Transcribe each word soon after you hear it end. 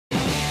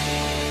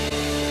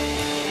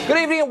Good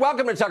evening and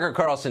welcome to Tucker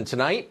Carlson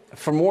Tonight.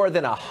 For more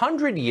than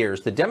 100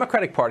 years, the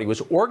Democratic Party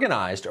was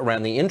organized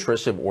around the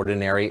interests of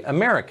ordinary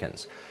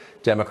Americans.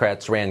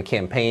 Democrats ran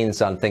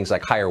campaigns on things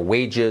like higher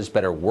wages,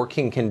 better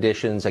working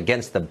conditions,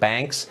 against the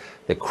banks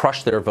that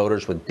crushed their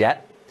voters with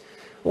debt.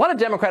 A lot of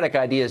Democratic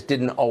ideas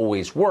didn't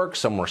always work.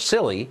 Some were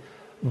silly,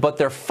 but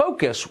their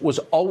focus was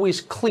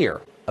always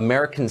clear.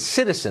 American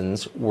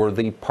citizens were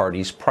the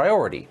party's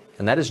priority,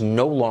 and that is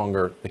no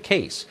longer the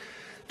case.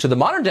 To the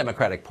modern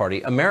Democratic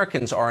Party,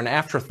 Americans are an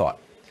afterthought.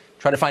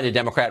 Try to find a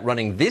Democrat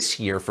running this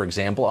year, for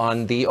example,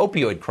 on the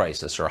opioid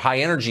crisis or high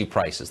energy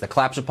prices, the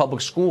collapse of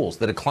public schools,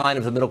 the decline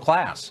of the middle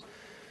class.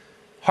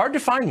 Hard to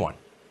find one.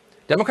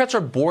 Democrats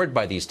are bored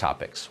by these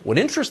topics. What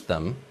interests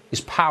them is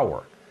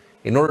power.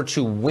 In order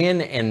to win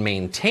and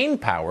maintain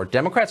power,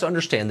 Democrats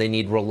understand they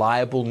need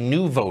reliable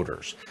new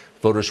voters,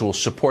 voters who will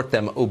support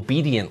them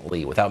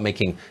obediently without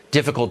making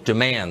difficult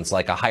demands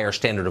like a higher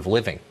standard of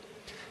living.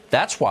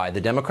 That's why the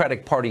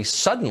Democratic Party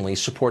suddenly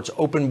supports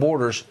open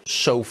borders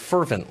so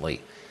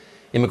fervently.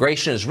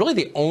 Immigration is really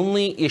the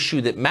only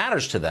issue that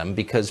matters to them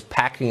because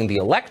packing the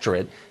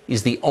electorate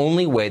is the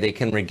only way they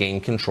can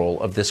regain control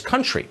of this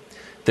country.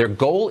 Their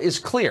goal is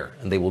clear,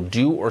 and they will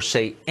do or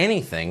say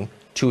anything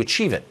to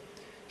achieve it.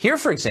 Here,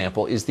 for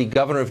example, is the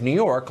governor of New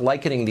York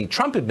likening the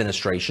Trump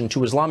administration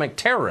to Islamic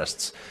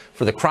terrorists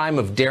for the crime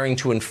of daring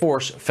to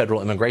enforce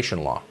federal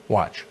immigration law.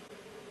 Watch.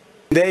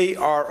 They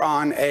are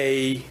on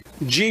a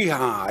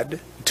jihad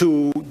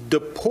to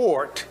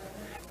deport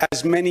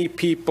as many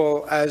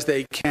people as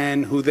they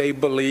can who they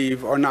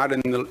believe are not in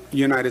the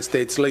United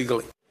States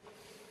legally.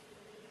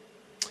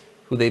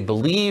 Who they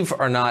believe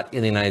are not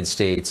in the United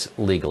States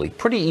legally.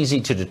 Pretty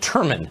easy to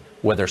determine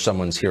whether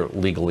someone's here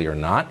legally or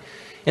not.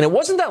 And it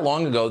wasn't that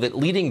long ago that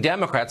leading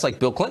Democrats like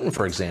Bill Clinton,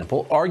 for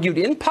example, argued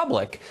in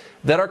public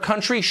that our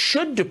country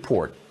should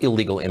deport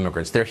illegal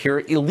immigrants. They're here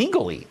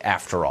illegally,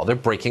 after all. They're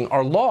breaking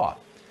our law.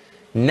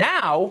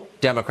 Now,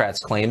 Democrats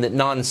claim that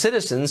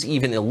non-citizens,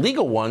 even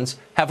illegal ones,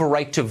 have a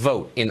right to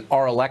vote in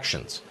our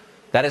elections.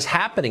 That is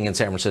happening in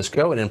San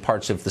Francisco and in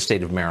parts of the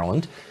state of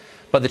Maryland.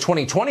 But the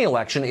 2020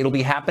 election, it'll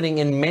be happening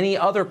in many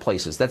other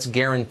places. That's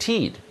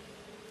guaranteed.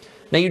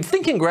 Now, you'd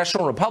think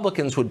congressional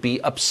Republicans would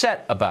be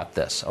upset about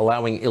this.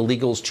 Allowing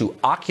illegals to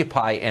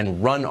occupy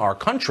and run our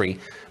country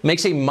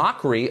makes a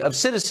mockery of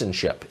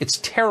citizenship. It's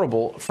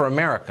terrible for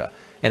America,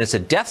 and it's a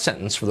death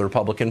sentence for the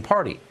Republican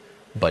Party.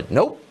 But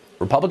nope.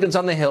 Republicans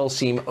on the Hill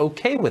seem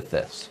okay with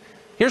this.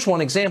 Here's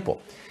one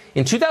example.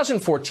 In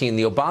 2014,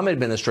 the Obama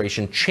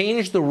administration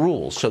changed the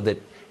rules so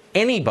that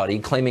anybody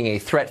claiming a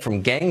threat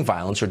from gang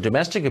violence or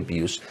domestic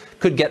abuse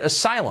could get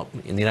asylum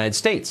in the United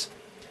States.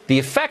 The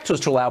effect was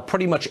to allow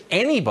pretty much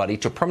anybody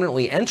to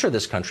permanently enter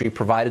this country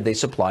provided they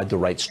supplied the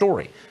right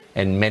story.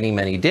 And many,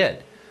 many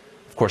did.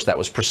 Of course, that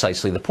was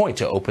precisely the point,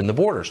 to open the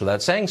borders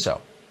without saying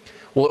so.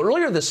 Well,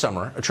 earlier this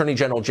summer, Attorney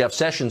General Jeff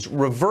Sessions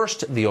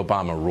reversed the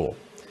Obama rule.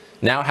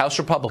 Now, House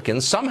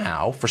Republicans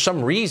somehow, for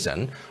some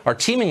reason, are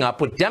teaming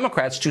up with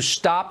Democrats to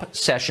stop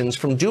Sessions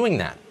from doing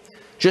that.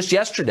 Just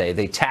yesterday,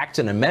 they tacked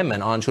an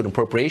amendment onto an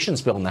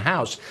appropriations bill in the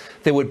House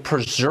that would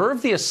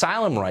preserve the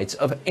asylum rights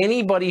of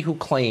anybody who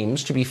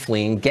claims to be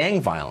fleeing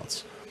gang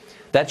violence.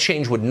 That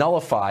change would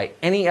nullify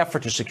any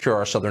effort to secure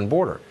our southern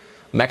border.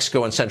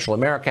 Mexico and Central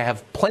America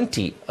have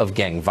plenty of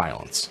gang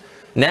violence.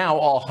 Now,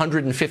 all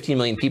 150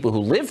 million people who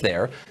live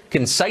there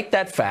can cite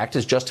that fact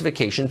as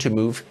justification to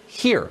move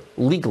here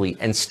legally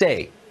and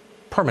stay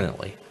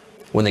permanently.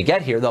 When they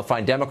get here, they'll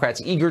find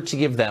Democrats eager to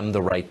give them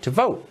the right to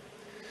vote.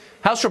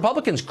 House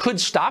Republicans could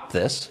stop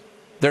this.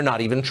 They're not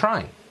even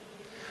trying.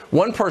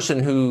 One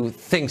person who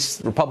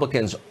thinks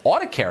Republicans ought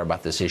to care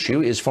about this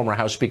issue is former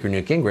House Speaker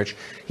Newt Gingrich.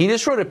 He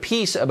just wrote a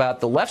piece about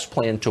the left's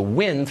plan to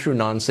win through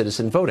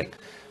non-citizen voting.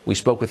 We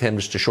spoke with him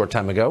just a short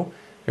time ago.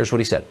 Here's what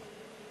he said.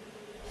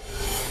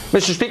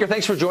 Mr. Speaker,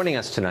 thanks for joining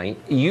us tonight.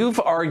 You've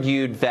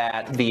argued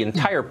that the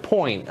entire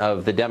point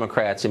of the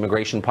Democrats'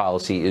 immigration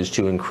policy is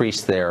to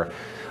increase their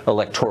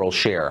electoral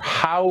share.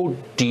 How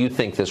do you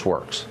think this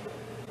works?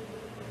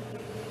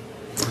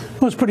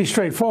 Well, it's pretty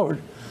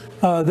straightforward.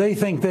 They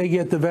think they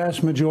get the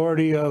vast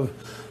majority of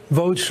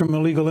votes from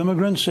illegal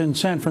immigrants in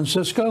San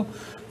Francisco.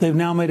 They've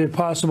now made it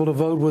possible to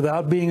vote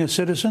without being a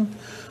citizen.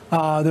 There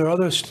are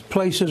other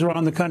places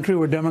around the country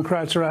where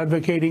Democrats are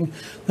advocating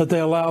that they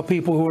allow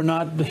people who are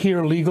not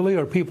here legally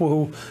or people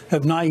who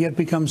have not yet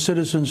become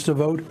citizens to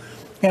vote.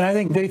 And I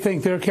think they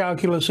think their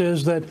calculus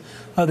is that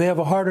they have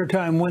a harder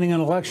time winning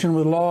an election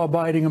with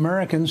law-abiding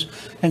Americans.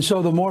 And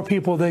so the more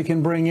people they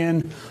can bring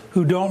in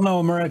who don't know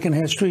American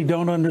history,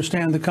 don't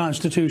understand the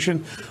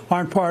Constitution,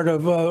 aren't part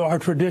of our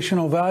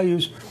traditional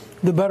values,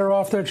 the better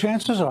off their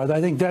chances are.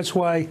 I think that's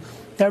why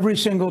every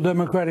single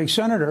Democratic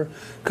senator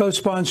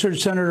co-sponsored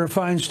Senator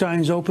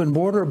Feinstein's open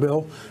border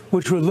bill,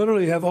 which would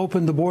literally have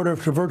opened the border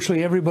to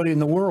virtually everybody in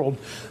the world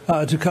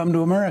to come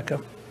to America.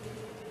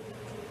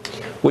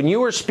 When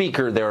you were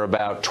Speaker, there were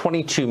about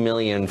 22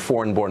 million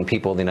foreign-born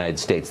people in the United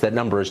States. That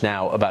number is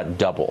now about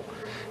double.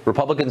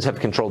 Republicans have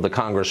controlled the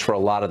Congress for a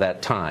lot of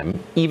that time.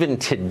 Even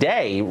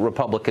today,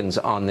 Republicans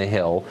on the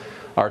Hill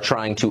are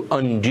trying to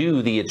undo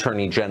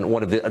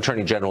one of the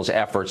Attorney General's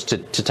efforts to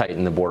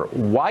tighten the border.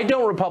 Why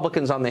don't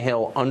Republicans on the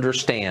Hill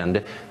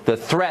understand the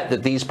threat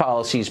that these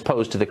policies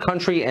pose to the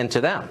country and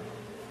to them?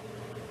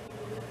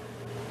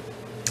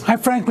 I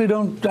frankly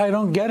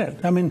don't get it.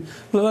 I mean,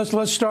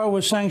 let's start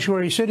with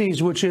sanctuary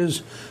cities, which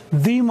is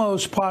the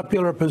most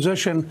popular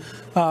position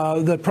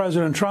that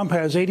President Trump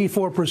has.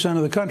 84%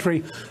 of the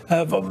country,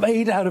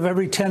 8 out of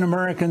every 10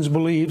 Americans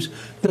believes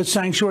that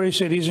sanctuary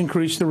cities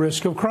increase the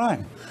risk of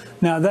crime.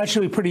 Now, that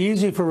should be pretty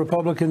easy for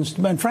Republicans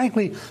and,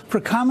 frankly, for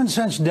common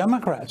sense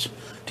Democrats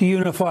to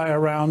unify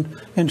around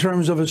in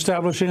terms of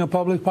establishing a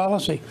public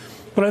policy.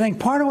 But I think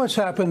part of what's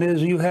happened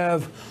is you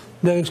have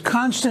the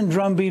constant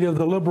drumbeat of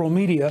the liberal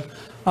media,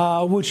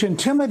 which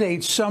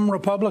intimidates some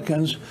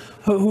Republicans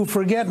who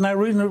forget, and I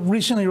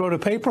recently wrote a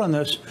paper on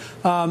this,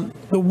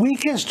 the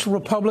weakest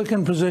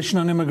Republican position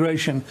on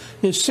immigration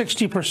is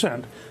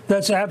 60%.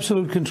 That's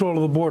absolute control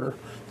of the border.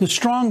 The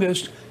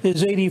strongest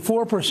is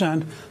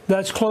 84%.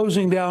 That's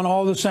closing down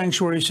all the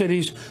sanctuary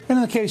cities, and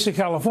in the case of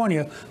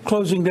California,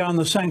 closing down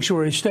the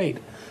sanctuary state.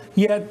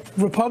 Yet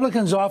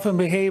Republicans often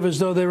behave as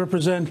though they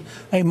represent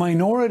a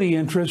minority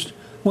interest,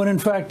 when in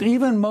fact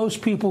even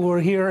most people who are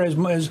here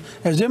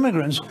as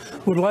immigrants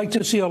would like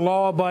to see a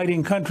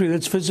law-abiding country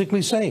that's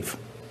physically safe.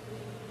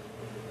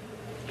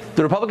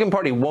 The Republican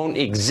Party won't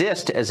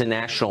exist as a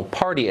national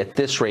party at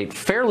this rate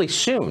fairly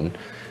soon.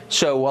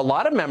 So a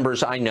lot of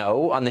members I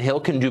know on the Hill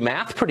can do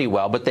math pretty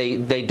well, but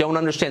they don't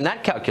understand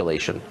that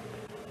calculation.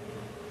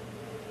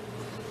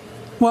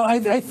 Well,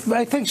 I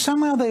think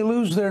somehow they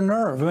lose their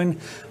nerve. I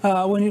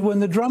mean, when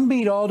the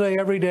drumbeat all day,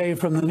 every day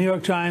from the New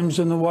York Times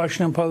and the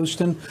Washington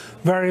Post and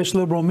various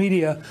liberal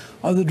media,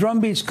 the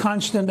drumbeat's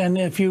constant. And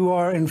if you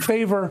are in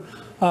favor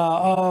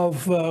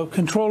of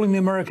controlling the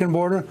American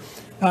border,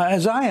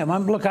 as I am,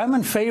 I'm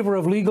in favor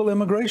of legal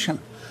immigration.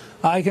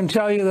 I can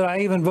tell you that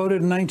I even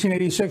voted in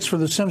 1986 for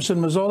the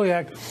Simpson-Mazzoli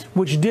Act,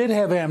 which did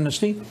have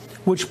amnesty,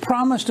 which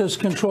promised us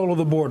control of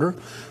the border.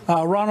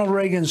 Ronald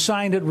Reagan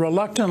signed it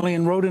reluctantly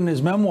and wrote in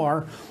his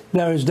memoir,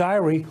 his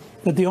diary,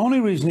 that the only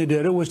reason he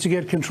did it was to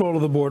get control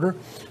of the border.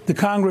 The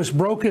Congress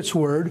broke its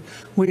word.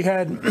 We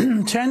had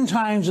 10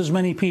 times as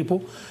many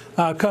people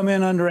come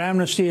in under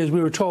amnesty as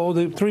we were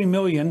told, 3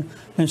 million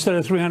instead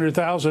of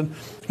 300,000.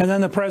 And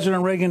then the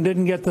President Reagan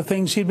didn't get the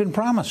things he'd been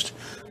promised,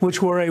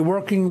 which were a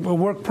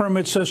work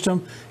permit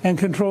system and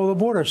control of the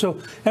border.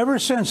 So ever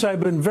since, I've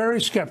been very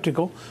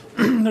skeptical.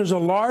 There's a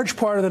large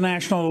part of the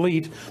national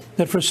elite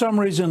that for some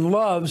reason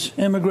loves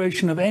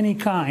immigration of any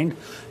kind,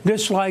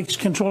 dislikes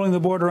controlling the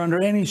border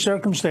under any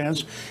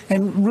circumstance,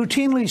 and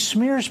routinely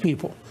smears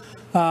people.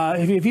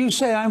 If you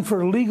say I'm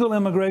for legal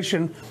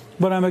immigration,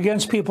 but I'm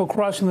against people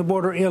crossing the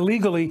border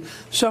illegally,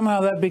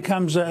 somehow that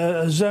becomes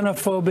a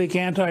xenophobic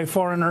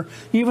anti-foreigner,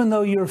 even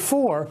though you're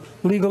for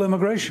legal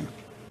immigration.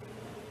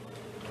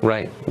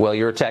 Right. Well,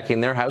 you're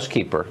attacking their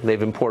housekeeper.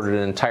 They've imported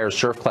an entire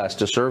serf class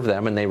to serve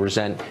them, and they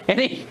resent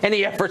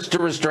any efforts to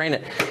restrain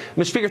it.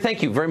 Mr. Speaker,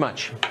 thank you very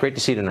much. Great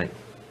to see you tonight.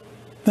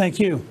 Thank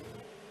you.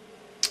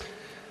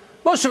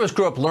 Most of us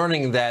grew up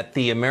learning that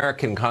the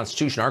American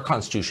Constitution, our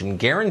Constitution,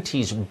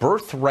 guarantees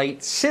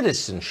birthright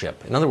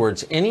citizenship. In other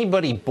words,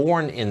 anybody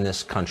born in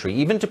this country,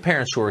 even to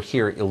parents who are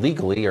here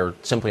illegally or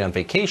simply on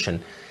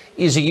vacation,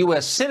 is a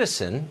U.S.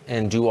 citizen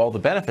and do all the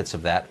benefits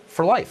of that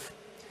for life.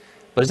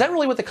 But is that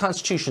really what the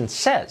Constitution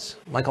says?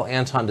 Michael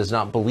Anton does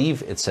not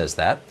believe it says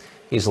that.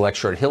 He's a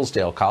lecturer at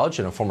Hillsdale College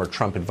and a former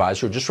Trump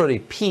advisor who just wrote a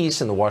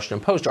piece in the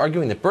Washington Post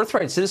arguing that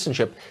birthright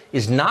citizenship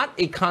is not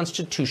a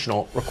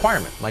constitutional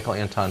requirement. Michael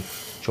Anton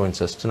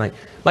joins us tonight.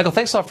 Michael,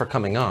 thanks a lot for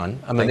coming on.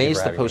 I'm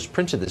amazed the Post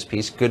printed this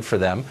piece. Good for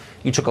them.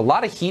 You took a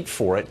lot of heat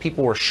for it.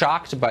 People were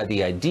shocked by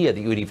the idea that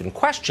you would even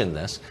question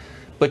this.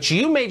 But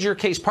you made your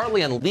case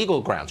partly on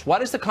legal grounds. Why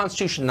does the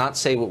Constitution not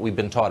say what we've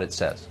been taught it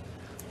says?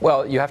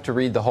 Well, you have to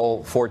read the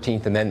whole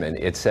 14th Amendment.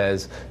 It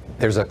says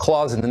there's a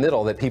clause in the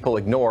middle that people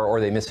ignore or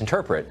they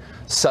misinterpret,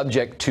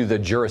 subject to the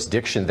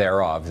jurisdiction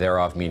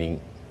thereof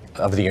meaning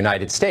of the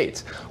United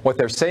States. What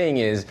they're saying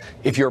is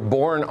if you're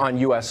born on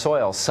U.S.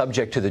 soil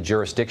subject to the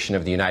jurisdiction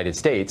of the United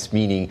States,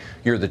 meaning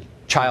you're the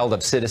child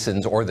of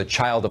citizens or the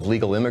child of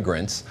legal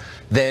immigrants,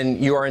 then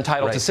you are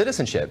entitled to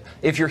citizenship.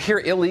 If you're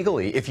here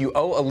illegally, if you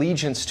owe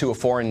allegiance to a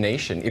foreign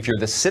nation, if you're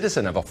the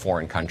citizen of a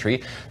foreign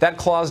country, that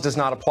clause does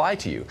not apply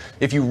to you.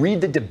 If you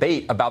read the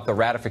debate about the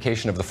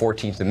ratification of the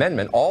 14th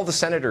Amendment, all the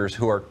senators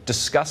who are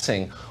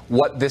discussing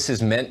what this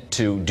is meant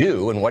to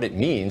do and what it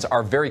means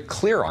are very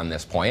clear on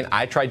this point.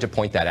 I tried to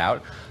point that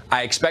out.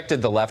 I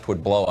expected the left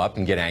would blow up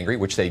and get angry,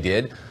 which they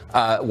did.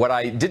 What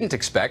I didn't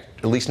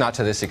expect, at least not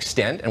to this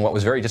extent, and what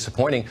was very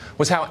disappointing,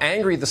 was how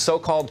angry the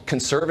so-called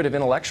conservative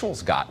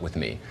intellectuals got with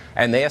me.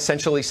 And they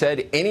essentially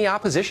said any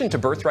opposition to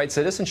birthright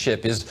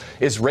citizenship is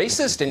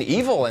racist and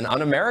evil and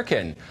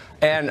un-American.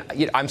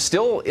 And I'm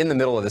still in the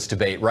middle of this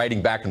debate,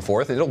 writing back and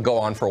forth. It'll go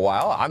on for a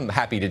while. I'm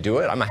happy to do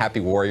it. I'm a happy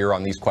warrior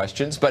on these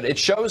questions. But it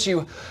shows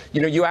you,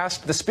 you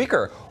asked the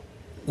speaker,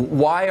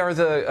 Why are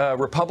the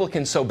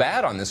Republicans so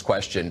bad on this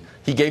question?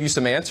 He gave you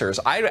some answers.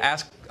 I'd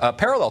ask a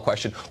parallel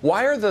question.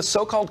 Why are the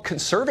so-called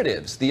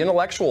conservatives, the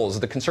intellectuals,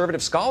 the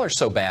conservative scholars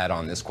so bad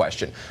on this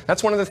question?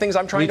 That's one of the things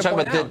I'm trying to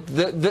point out.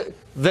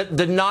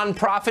 The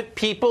nonprofit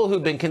people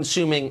who've been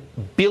consuming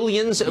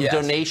billions of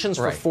donations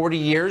for 40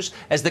 years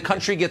as the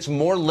country gets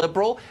more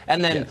liberal,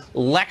 and then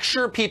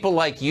lecture people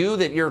like you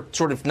that you're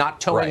sort of not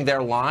towing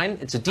their line.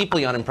 It's a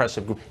deeply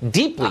unimpressive group.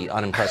 Deeply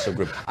unimpressive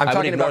group. I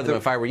would ignore them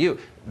if I were you.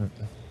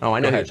 Oh, I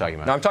know who you're talking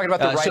about. No, I'm talking about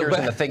the writers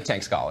and the think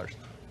tank scholars.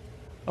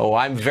 Oh,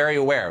 I'm very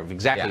aware of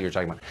exactly what you're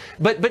talking about.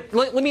 But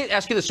let me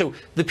ask you this. So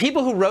the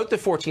people who wrote the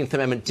 14th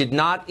Amendment did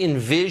not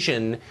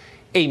envision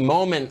a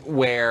moment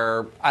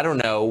where, I don't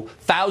know,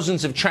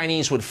 thousands of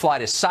Chinese would fly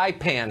to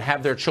Saipan,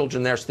 have their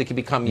children there so they could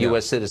become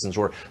U.S. citizens,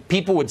 or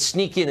people would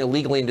sneak in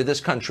illegally into this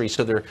country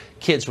so their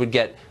kids would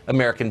get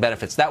American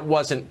benefits. That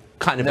wasn't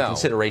kind of a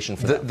consideration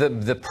for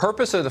them. The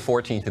purpose of the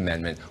 14th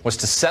Amendment was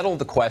to settle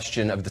the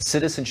question of the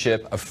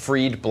citizenship of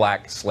freed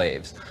black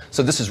slaves.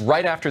 So this is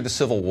right after the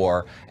Civil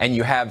War, and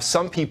you have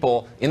some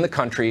people in the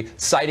country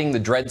citing the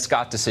Dred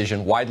Scott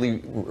decision,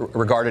 widely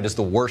regarded as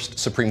the worst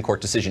Supreme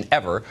Court decision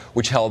ever,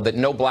 which held that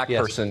no black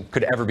person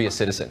could ever be a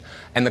citizen.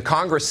 And the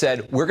Congress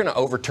said, we're going to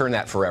overturn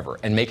that forever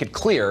and make it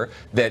clear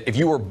that if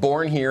you were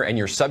born here and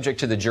you're subject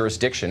to the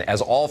jurisdiction,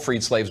 as all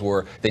freed slaves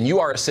were, then you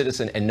are a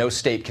citizen and no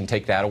state can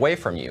take that away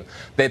from you.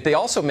 But they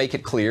also make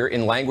it clear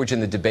in language in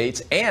the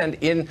debates and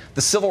in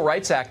the Civil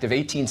Rights Act of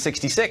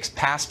 1866,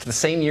 passed the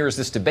same year as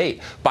this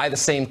debate by the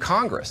same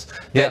Congress,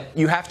 that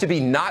you have to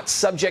be not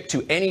subject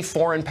to any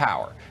foreign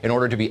power in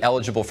order to be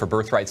eligible for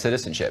birthright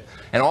citizenship.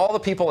 And all the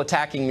people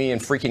attacking me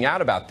and freaking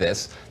out about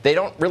this, they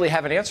don't really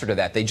have an answer to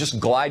that. They just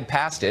glide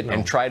past it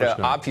and try to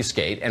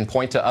obfuscate and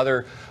point to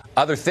other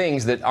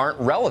things that aren't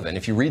relevant.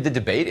 If you read the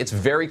debate, it's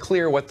very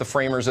clear what the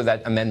framers of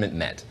that amendment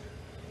meant.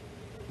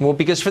 Well,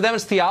 because for them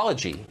it's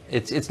theology.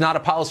 It's not a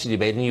policy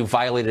debate, and you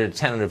violated a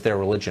tenet of their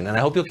religion. And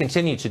I hope you'll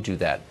continue to do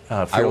that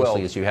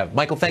fearlessly as you have.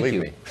 Michael, thank you.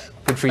 Me.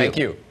 Good for you. Thank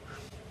you.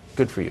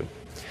 Good for you.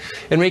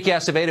 Enrique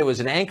Acevedo is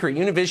an anchor at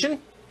Univision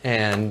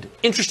and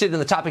interested in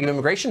the topic of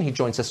immigration. He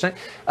joins us tonight.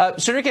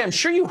 So, Enrique, I'm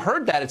sure you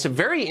heard that. It's a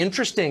very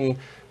interesting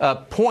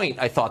point,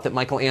 I thought, that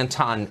Michael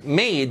Anton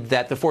made,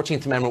 that the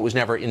 14th Amendment was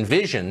never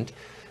envisioned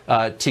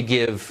to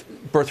give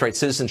birthright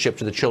citizenship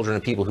to the children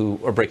of people who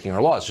are breaking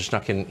our laws, who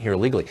snuck in here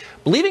illegally.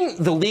 But leaving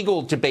the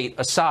legal debate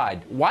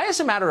aside, why, as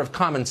a matter of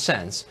common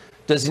sense,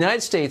 does the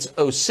United States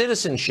owe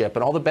citizenship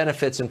and all the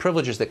benefits and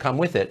privileges that come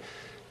with it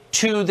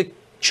to the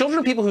children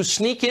of people who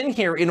sneak in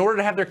here in order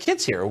to have their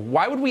kids here?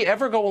 Why would we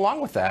ever go along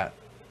with that?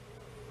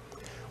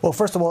 Well,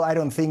 first of all, I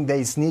don't think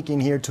they sneak in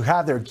here to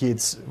have their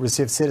kids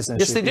receive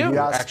citizenship. Yes, they do,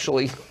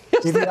 actually.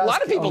 Yes, a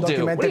lot of people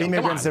do. Undocumented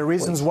immigrants, the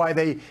reasons why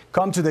they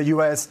come to the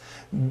U.S.,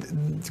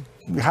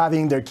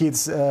 having their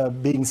kids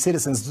being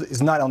citizens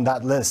is not on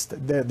that list.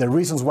 The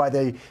reasons why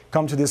they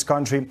come to this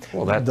country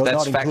does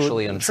not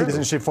include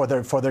citizenship for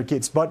their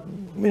kids. But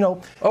you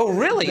know. Oh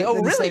really?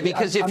 Oh really?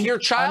 Because if your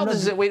child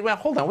is wait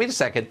a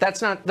second.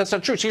 That's not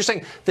true. So you're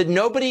saying that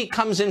nobody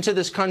comes into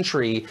this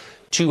country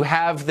to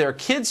have their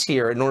kids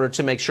here in order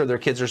to make sure their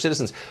kids are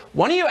citizens.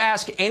 Why don't you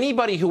ask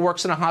anybody who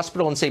works in a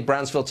hospital in, say,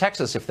 Brownsville,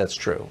 Texas, if that's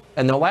true,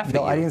 and they'll laugh at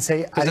you. No, I didn't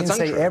say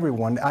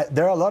everyone.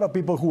 There are a lot of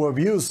people who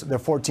abuse the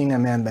 14th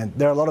Amendment.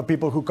 There are a lot of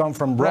people who come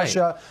from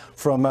Russia,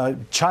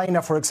 from China,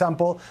 for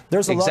example.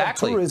 There's a lot of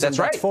tourism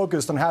that's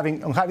focused on having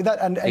that.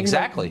 And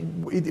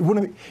you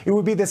know, it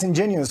would be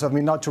disingenuous of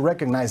me not to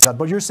recognize that.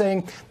 But you're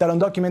saying that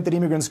undocumented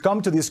immigrants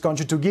come to this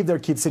country to give their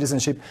kids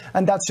citizenship,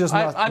 and that's just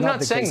not. I'm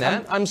not saying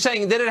that. I'm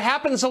saying that it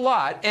happens a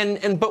lot.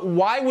 But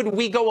why would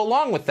we go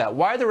along with that?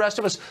 Why are the rest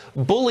of us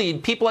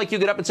bullied? People like you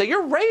get up and say,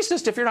 you're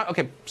racist if you're not.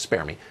 Okay,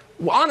 spare me.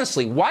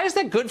 Honestly, why is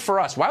that good for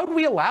us? Why would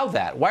we allow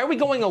that? Why are we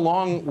going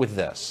along with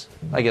this?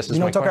 I guess is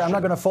my question. Tucker, I'm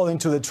not going to fall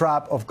into the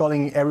trap of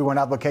calling everyone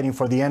advocating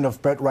for the end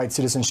of birthright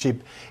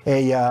citizenship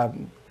a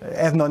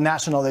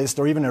ethno-nationalist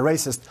or even a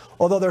racist,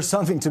 although there's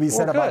something to be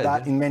said about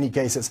that in many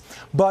cases.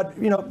 But,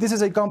 you know, this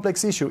is a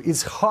complex issue.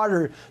 It's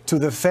harder to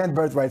defend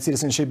birthright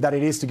citizenship than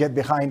it is to get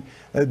behind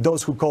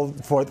those who call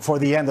for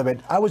the end of it.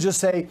 I would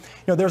just say,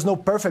 you know, there's no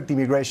perfect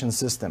immigration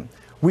system.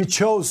 We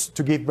chose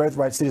to give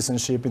birthright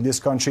citizenship in this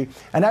country.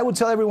 And I would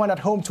tell everyone at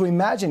home to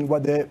imagine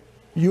what the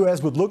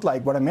U.S. would look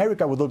like, what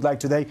America would look like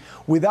today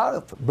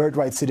without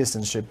birthright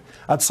citizenship.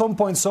 At some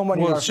point, someone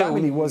in our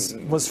family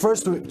was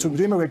first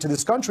to immigrate to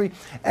this country,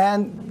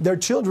 and their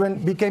children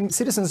became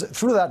citizens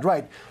through that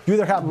right. You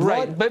either have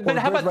blood or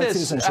how about this?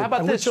 Citizenship. How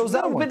about this?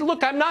 But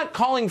look, I'm not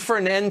calling for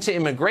an end to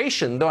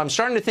immigration, though I'm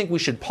starting to think we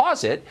should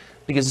pause it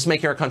because it's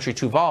making our country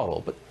too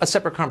volatile. But a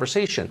separate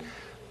conversation.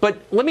 But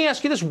let me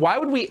ask you this. Why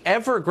would we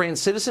ever grant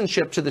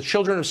citizenship to the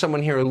children of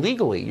someone here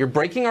illegally? You're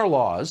breaking our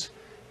laws,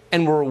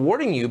 and we're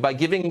rewarding you by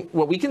giving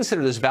what we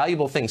consider this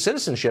valuable thing,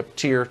 citizenship,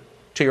 to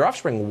your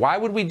offspring. Why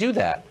would we do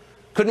that?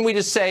 Couldn't we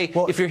just say,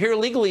 if you're here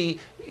illegally,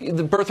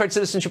 the birthright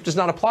citizenship does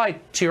not apply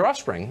to your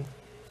offspring?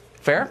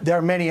 Fair? There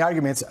are many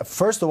arguments.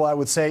 First of all, I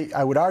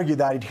would argue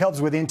that it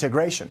helps with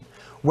integration.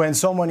 When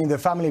someone in the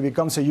family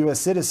becomes a U.S.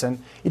 citizen,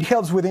 it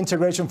helps with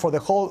integration for the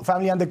whole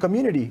family and the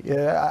community.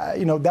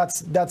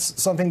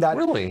 That's something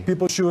that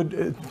people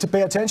should to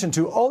pay attention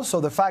to. Also,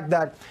 the fact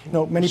that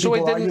many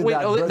people argue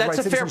that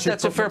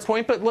that's a fair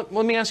point. But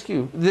let me ask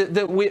you: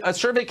 a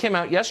survey came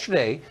out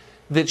yesterday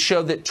that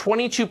showed that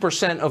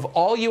 22% of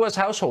all U.S.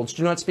 households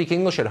do not speak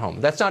English at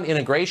home. That's not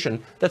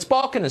integration. That's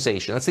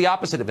balkanization. That's the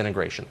opposite of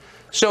integration.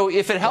 So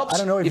if it helps, I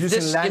don't know if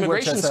this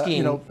immigration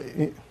scheme.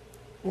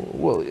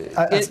 Well,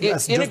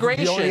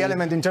 integration. The only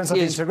element in terms of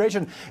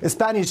integration,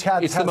 Spanish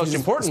has the most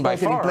important by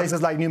far in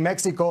places like New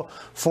Mexico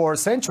for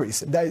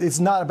centuries.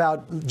 It's not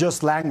about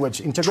just language.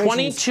 Integration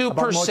 22%. Is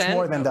about much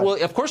more than that.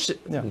 Well, of course,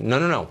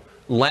 no.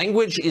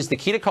 Language is the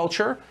key to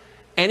culture.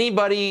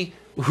 Anybody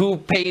who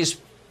pays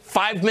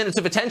 5 minutes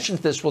of attention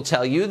to this will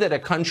tell you that a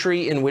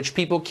country in which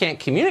people can't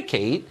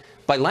communicate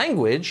by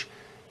language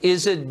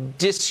is a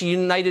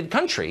disunited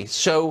country.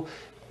 So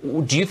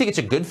do you think it's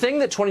a good thing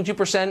that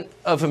 22%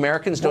 of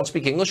Americans don't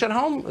speak English at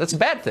home? That's a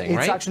bad thing,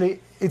 right? Actually,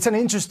 it's an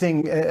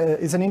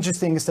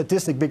interesting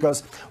statistic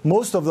because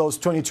most of those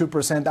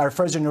 22% are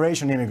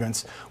first-generation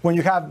immigrants. When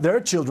you have their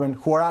children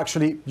who are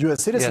actually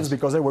U.S. citizens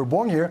because they were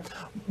born here,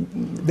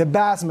 the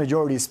vast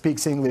majority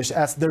speaks English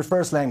as their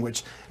first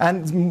language.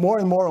 And more,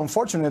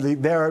 unfortunately,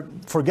 they're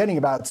forgetting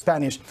about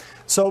Spanish.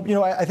 So,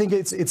 I think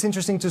it's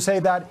interesting to say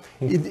that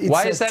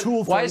it's a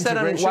tool for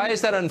integration. Why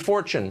is that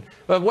unfortunate?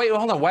 Wait,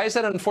 hold on. Why is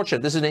that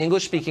unfortunate? This is an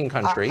English-speaking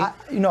country.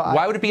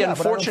 Why would it be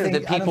unfortunate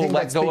that people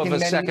let go of a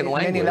second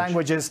language? Many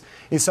languages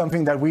is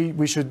something that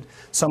we should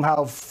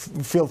somehow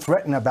feel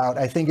threatened about.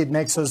 I think it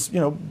makes us,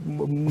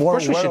 more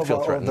aware of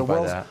the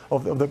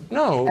world.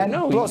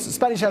 No. Plus,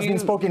 Spanish has been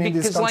spoken in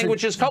this country. Because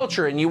language is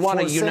culture, and you want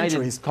a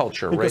united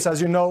culture, right? Because, as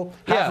you know,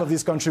 half of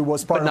this country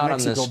was part of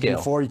Mexico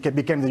before it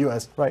became the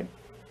U.S., right?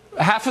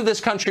 Half of this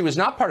country was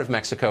not part of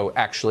Mexico,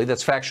 actually.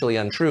 That's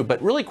factually untrue.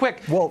 But really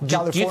quick, do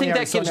you think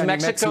that gives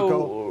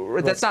Mexico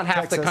that's not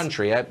half the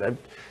country.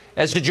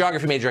 As a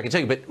geography major, I can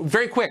tell you. But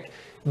very quick,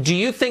 do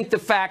you think the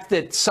fact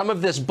that some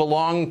of this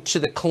belonged to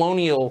the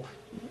colonial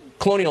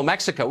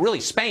Mexico, really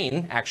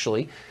Spain,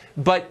 actually,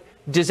 but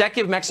does that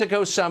give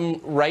Mexico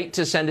some right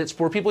to send its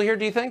poor people here,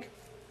 do you think?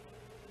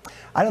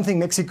 I don't think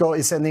Mexico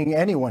is sending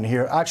anyone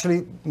here.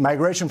 Actually,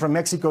 migration from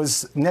Mexico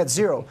is net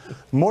zero.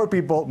 More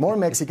people, more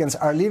Mexicans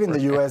are leaving the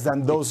U.S.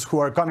 than those who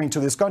are coming to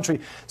this country.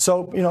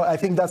 So, I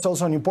think that's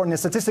also an important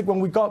statistic when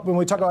we talk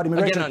about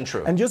immigration. Again,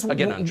 untrue. And just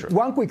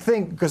one quick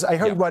thing, because I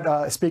heard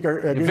what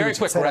Speaker Greenwich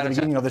said at the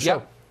beginning of the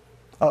show.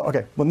 Oh,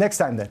 okay. Well, next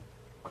time then.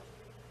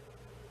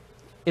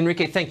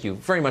 Enrique, thank you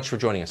very much for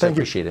joining us. I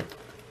appreciate it.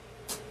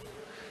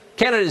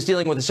 Canada is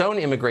dealing with its own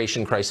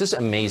immigration crisis,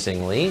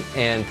 amazingly,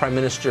 and Prime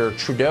Minister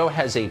Trudeau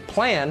has a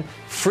plan: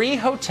 free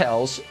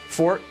hotels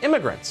for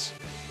immigrants.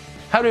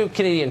 How do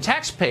Canadian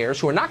taxpayers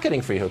who are not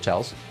getting free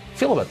hotels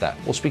feel about that?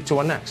 We'll speak to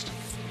one next.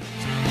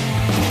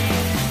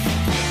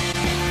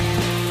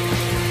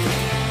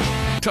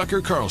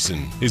 Tucker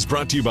Carlson is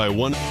brought to you by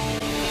one.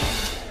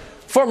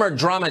 Former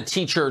drama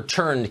teacher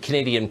turned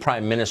Canadian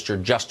Prime Minister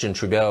Justin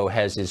Trudeau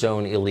has his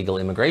own illegal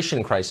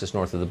immigration crisis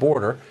north of the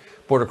border.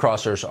 Border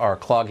crossers are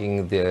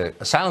clogging the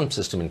asylum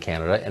system in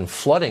Canada and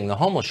flooding the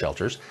homeless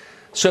shelters.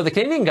 So the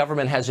Canadian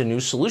government has a new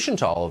solution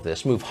to all of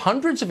this: move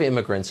hundreds of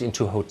immigrants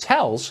into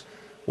hotels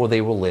where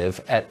they will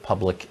live at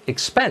public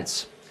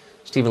expense.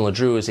 Stephen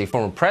Ledrew is a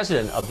former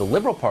president of the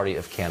Liberal Party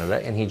of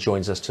Canada, and he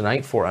joins us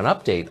tonight for an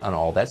update on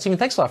all that. Stephen,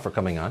 thanks a lot for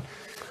coming on.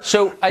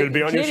 So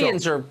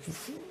Canadians are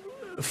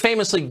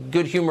famously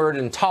good-humored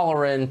and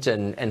tolerant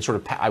and sort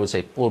of, I would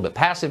say, a little bit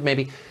passive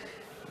maybe.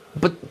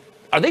 But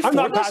are they for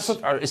this?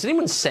 Is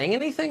anyone saying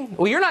anything?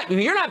 Well, you're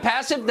not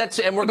passive.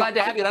 And we're glad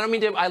to have you. I don't mean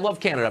to. I love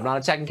Canada. I'm not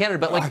attacking Canada,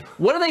 but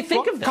what do they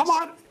think of this?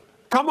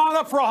 Come on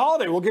up for a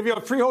holiday. We'll give you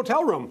a free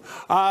hotel room.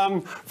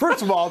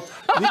 First of all,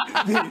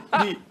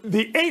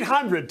 the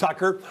 800,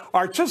 Tucker,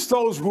 are just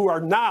those who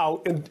are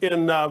now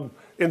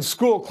in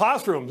school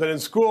classrooms and in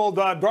school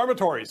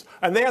dormitories,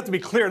 and they have to be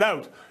cleared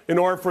out in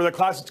order for the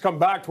classes to come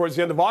back towards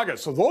the end of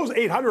August. So those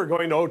 800 are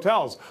going to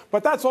hotels.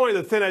 But that's only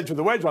the thin edge of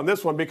the wedge on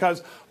this one,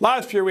 because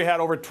last year we had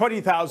over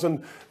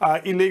 20,000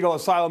 illegal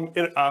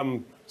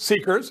asylum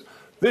seekers.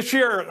 This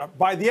year,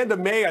 by the end of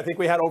May, I think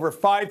we had over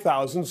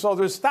 5,000. So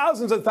there's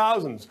thousands and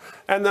thousands.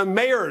 And the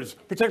mayors,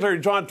 particularly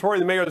John Tory,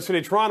 the mayor of the city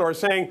of Toronto, are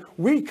saying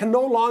we can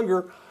no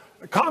longer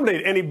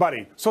accommodate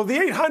anybody. So the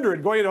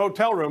 800 going into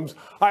hotel rooms,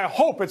 I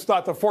hope it's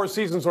not the Four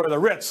Seasons or the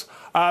Ritz,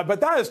 but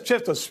that is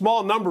just a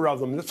small number of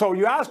them. So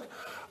you ask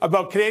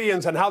about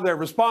Canadians and how they're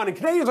responding.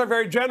 Canadians are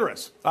very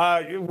generous.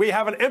 We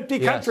have an empty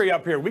country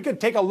up here. We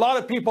could take a lot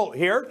of people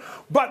here,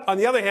 but on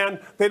the other hand,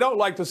 they don't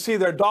like to see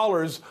their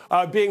dollars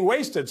being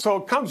wasted. So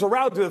it comes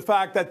around to the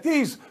fact that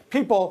these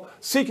people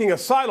seeking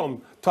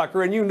asylum,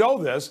 Tucker, and you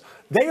know this,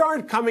 they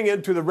aren't coming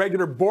into the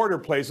regular border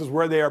places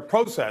where they are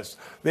processed.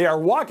 They are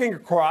walking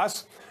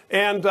across,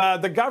 and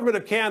the government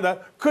of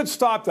Canada could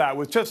stop that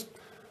with just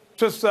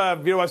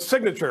a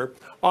signature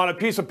on a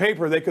piece of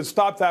paper. They could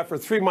stop that for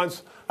 3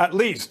 months at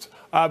least.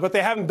 but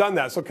they haven't done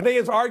that. So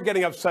Canadians are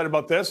getting upset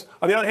about this.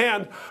 On the other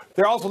hand,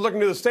 they're also looking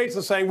to the States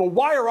and saying, well,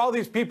 why are all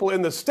these people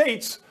in the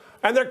States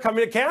and they're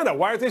coming to Canada?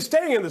 Why aren't they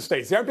staying in the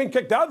States? They aren't being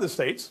kicked out of the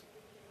States.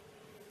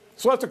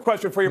 So that's a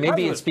question for your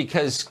maybe president. It's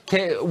because,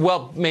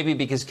 well, maybe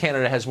because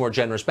Canada has more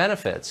generous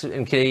benefits,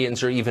 and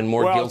Canadians are even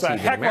more guilty than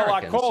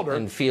Americans. Lot colder.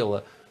 And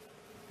feel,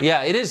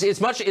 yeah, it is.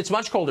 It's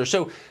much colder.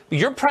 So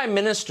your prime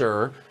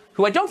minister,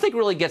 who I don't think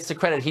really gets the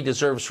credit he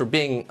deserves for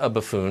being a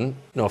buffoon,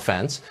 no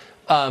offense,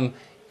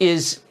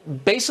 is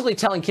basically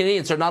telling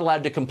Canadians they're not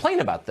allowed to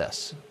complain about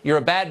this. You're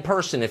a bad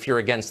person if you're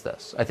against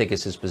this, I think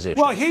is his position.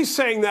 Well, he's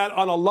saying that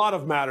on a lot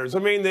of matters. I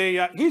mean,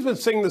 he's been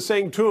singing the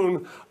same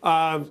tune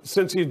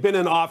since he's been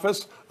in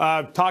office,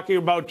 talking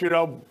about,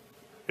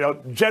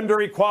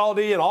 gender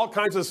equality and all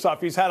kinds of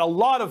stuff. He's had a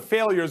lot of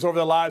failures over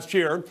the last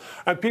year,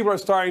 and people are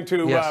starting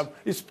to,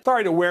 he's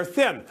starting to wear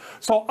thin.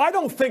 So I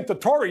don't think the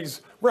Tories,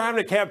 we're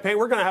having a campaign,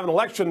 we're going to have an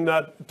election,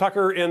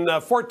 Tucker, in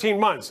 14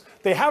 months.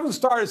 They haven't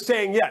started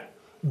saying yet,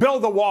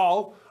 build the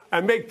wall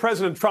and make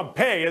President Trump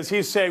pay, as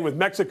he's saying with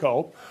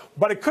Mexico.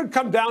 But it could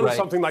come down to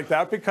something like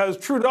that, because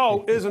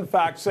Trudeau is, in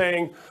fact,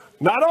 saying,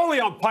 not only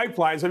on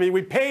pipelines, I mean,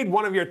 we paid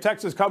one of your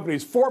Texas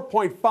companies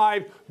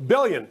 $4.5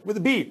 billion, with a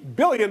B,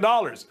 billion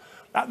dollars.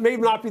 That may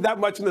not be that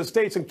much in the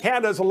States, and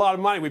Canada's a lot of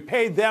money. We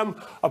paid them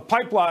a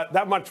pipeline,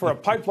 that much for a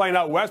pipeline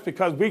out west,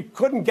 because we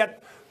couldn't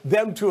get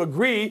them to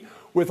agree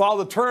with all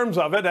the terms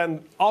of it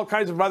and all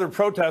kinds of other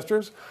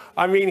protesters.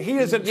 I mean, he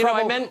is in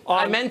trouble.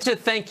 I meant to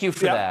thank you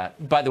for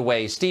that, by the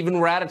way. Stephen,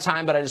 we're out of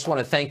time, but I just want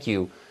to thank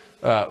you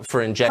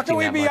for injecting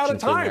that much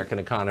into the American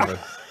economy.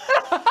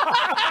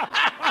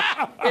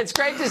 It's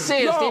great to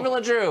see you, Stephen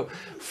LeDrew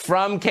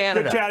from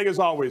Canada. Good chatting as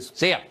always.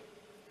 See ya.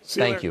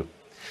 Thank you.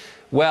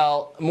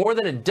 Well, more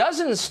than a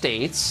dozen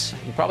states,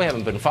 you probably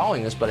haven't been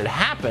following this, but it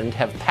happened,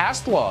 have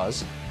passed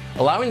laws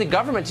allowing the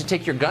government to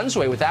take your guns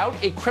away without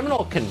a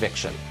criminal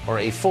conviction or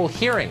a full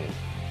hearing.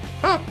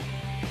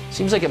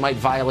 Seems like it might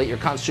violate your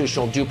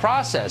constitutional due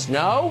process.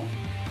 No?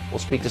 We'll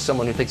speak to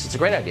someone who thinks it's a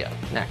great idea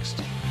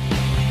next.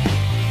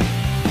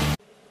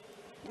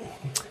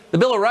 The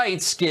Bill of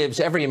Rights gives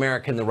every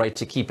American the right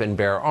to keep and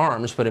bear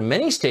arms, but in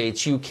many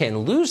states you can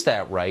lose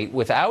that right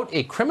without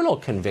a criminal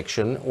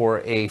conviction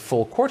or a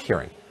full court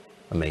hearing.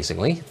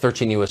 Amazingly,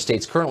 13 U.S.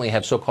 states currently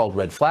have so-called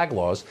red flag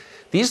laws.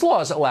 These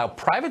laws allow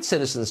private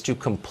citizens to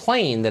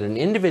complain that an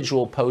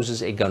individual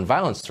poses a gun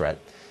violence threat.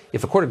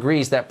 If a court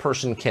agrees, that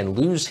person can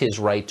lose his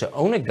right to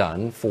own a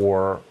gun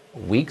for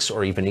weeks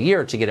or even a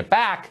year. To get it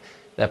back,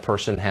 that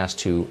person has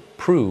to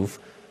prove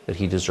that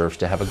he deserves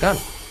to have a gun.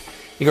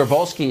 Igor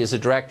Volsky is the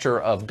director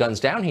of Guns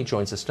Down. He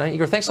joins us tonight.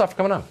 Igor, thanks a lot for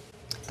coming on.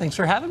 Thanks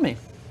for having me.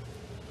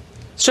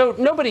 So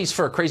nobody's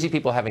for crazy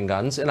people having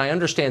guns, and I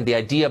understand the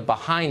idea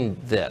behind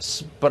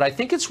this, but I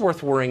think it's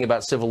worth worrying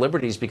about civil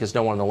liberties because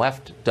no one on the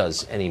left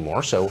does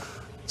anymore, so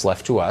it's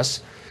left to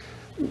us.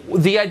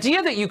 The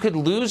idea that you could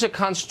lose a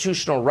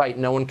constitutional right,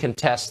 no one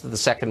contests that the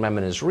Second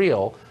Amendment is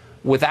real,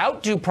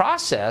 without due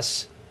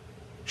process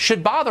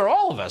should bother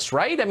all of us,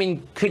 right? I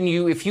mean, couldn't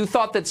you, if you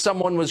thought that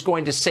someone was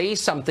going to say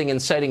something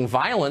inciting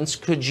violence,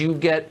 could you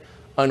get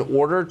an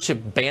order to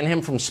ban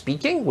him from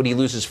speaking? Would he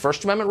lose his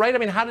First Amendment right? I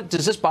mean,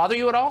 does this bother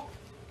you at all?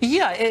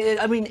 Yeah,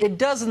 I mean, it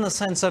does in the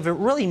sense of it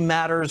really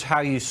matters how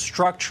you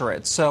structure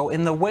it. So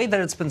in the way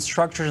that it's been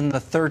structured in the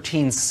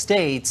 13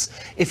 states,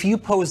 if you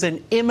pose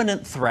an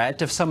imminent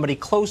threat, if somebody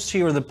close to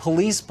you or the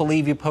police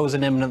believe you pose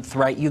an imminent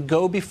threat, you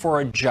go before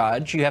a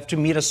judge. You have to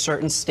meet a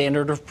certain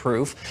standard of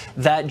proof.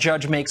 That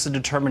judge makes a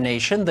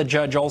determination. The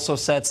judge also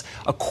sets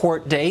a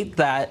court date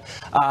that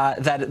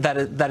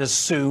is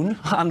soon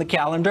on the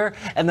calendar,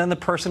 and then the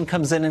person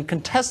comes in and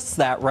contests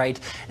that right.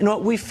 And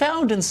what we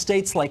found in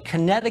states like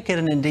Connecticut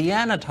and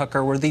Indiana,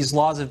 Tucker, where these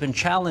laws have been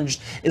challenged,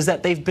 is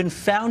that they've been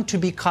found to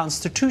be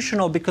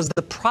constitutional because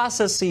the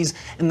processes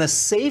and the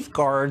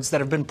safeguards that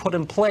have been put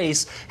in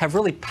place have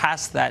really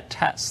passed that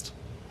test.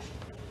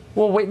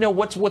 Well, wait, no,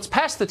 what's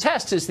passed the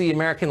test is the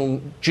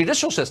American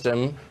judicial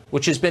system,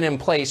 which has been in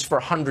place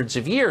for hundreds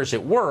of years.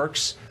 It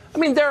works. I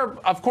mean, there are,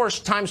 of course,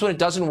 times when it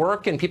doesn't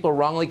work and people are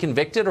wrongly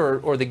convicted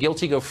or the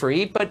guilty go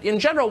free. But in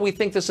general, we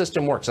think the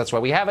system works. That's why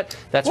we have it.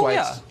 That's why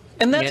it's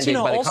and that's,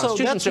 mandated by the also,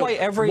 Constitution. that's why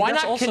every... Why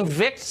not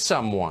convict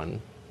someone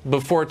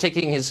before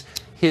taking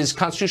his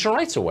constitutional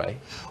rights away?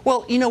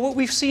 Well, what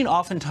we've seen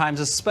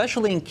oftentimes,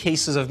 especially in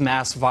cases of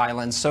mass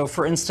violence. So,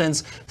 for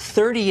instance,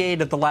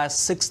 38 of the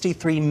last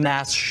 63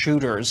 mass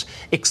shooters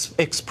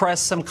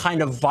expressed some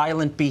kind of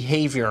violent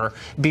behavior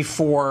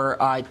before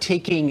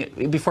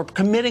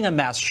committing a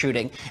mass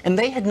shooting, and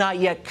they had not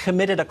yet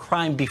committed a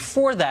crime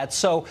before that.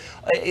 So,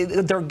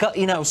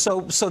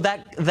 so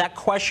that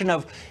question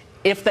of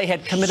if they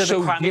had committed a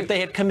crime, if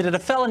they had committed a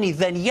felony,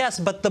 then yes.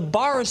 But the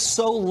bar is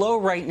so low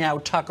right now,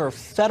 Tucker,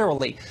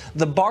 federally.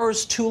 The bar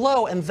is too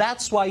low, and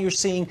that's why you're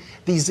seeing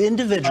these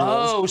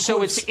individuals. Oh,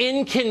 so it's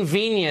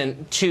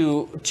inconvenient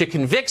to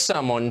convict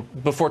someone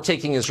before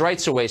taking his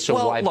rights away. So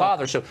why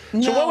bother? So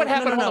what would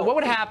happen? What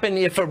would happen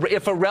if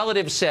a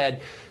relative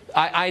said,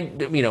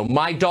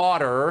 my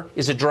daughter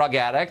is a drug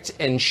addict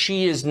and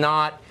she is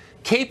not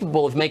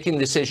capable of making the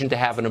decision to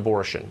have an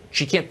abortion.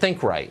 She can't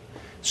think right.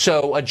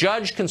 So a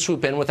judge can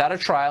swoop in without a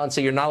trial and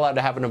say you're not allowed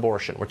to have an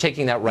abortion. We're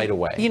taking that right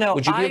away. You know,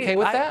 would you be okay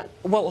with that?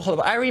 Well,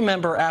 hold on. I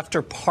remember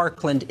after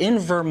Parkland in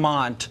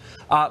Vermont,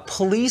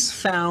 police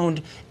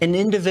found an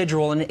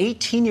individual, an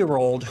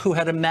 18-year-old, who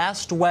had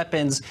amassed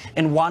weapons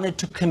and wanted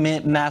to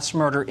commit mass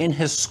murder in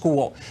his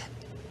school.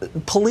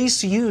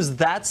 Police used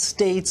that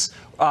state's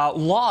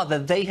law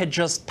that they had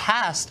just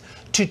passed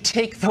to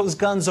take those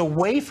guns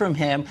away from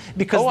him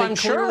because they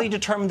clearly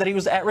determined that he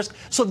was at risk.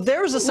 So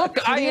there's a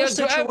clear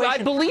situation. I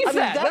believe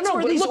that. That's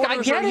where these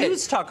orders are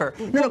used, Tucker.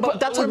 No, but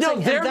that's what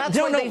I'm saying. That's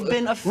why they've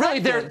been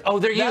effective.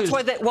 They're used. That's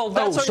why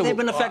they've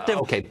been effective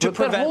to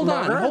prevent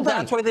murder.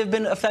 That's why they've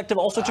been effective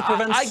also to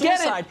prevent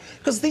suicide.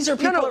 Because these are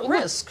people at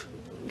risk.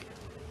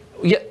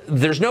 Yeah,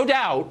 there's no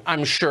doubt,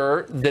 I'm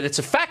sure, that it's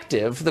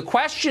effective. The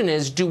question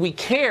is, do we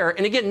care?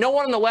 And again, no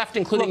one on the left,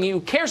 including you,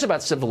 cares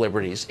about civil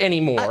liberties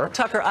anymore.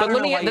 Tucker,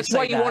 that's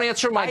why you won't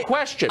answer my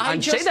question. I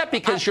say that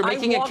because you're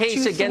making a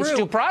case against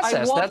due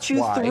process. That's why. I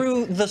walked you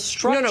through the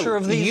structure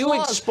of these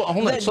laws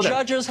that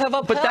judges have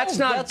upheld. But that's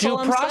not due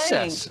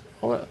process.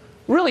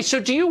 Really? So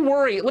do you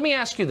worry? Let me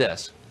ask you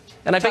this.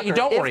 And I bet you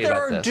don't worry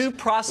about this. If there are due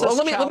process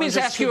let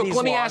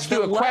me ask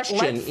you a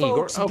question,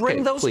 Igor.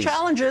 Bring those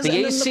challenges.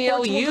 The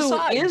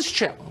ACLU is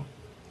challenging.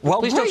 Well,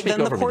 please don't speak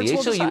over me. The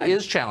ACLU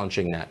is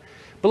challenging that.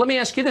 But let me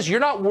ask you this. You're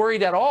not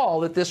worried at all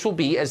that this will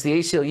be, as the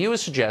ACLU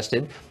has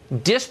suggested,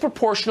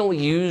 disproportionately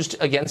used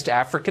against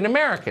African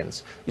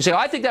Americans. You say,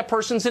 I think that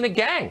person's in a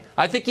gang.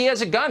 I think he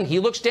has a gun. He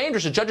looks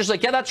dangerous. The judge is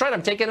like, yeah, that's right.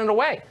 I'm taking it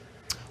away.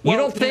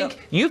 Well,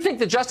 you think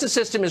the justice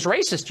system is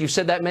racist. You've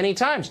said that many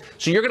times.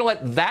 So you're going to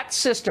let that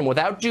system,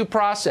 without due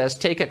process,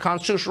 take a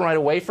constitutional right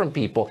away from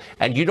people,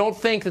 and you don't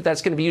think that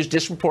that's going to be used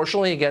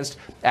disproportionately against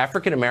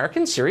African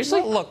Americans? Seriously?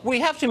 Well, look,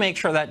 we have to make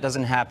sure that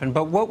doesn't happen.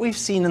 But what we've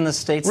seen in the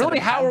states, really,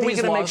 how are we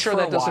going to make sure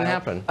that doesn't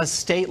happen? A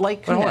state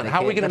like Connecticut,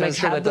 how are we going to make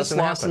sure that doesn't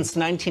happen? Since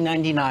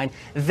 1999,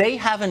 they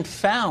haven't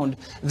found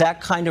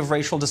that kind of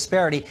racial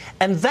disparity,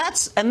 and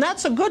that's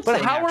a good thing.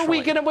 But how are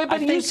we going to?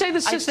 But you say the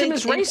system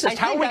is racist.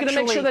 How are we going to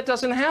make sure that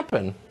doesn't happen?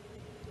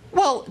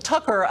 Well,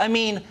 Tucker, I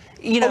mean,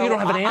 you know, you don't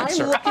have an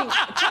answer.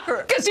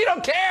 Tucker, because you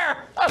don't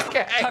care.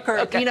 Okay.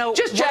 Tucker, you know,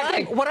 just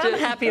checking. What I'm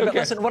happy about.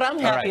 Listen, what I'm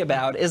happy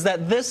about is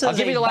that this is I'll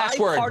give you the last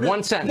word.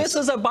 One sentence. This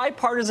is a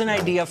bipartisan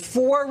idea.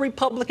 4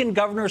 Republican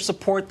governors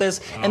support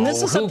this, and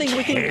this is something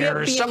we can get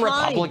behind. Some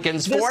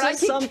Republicans for it.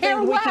 This is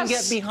something we can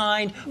get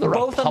behind,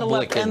 both on the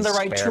left and the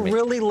right, to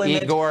really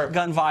limit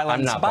gun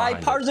violence.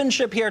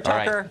 Bipartisanship here,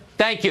 Tucker.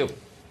 Thank you.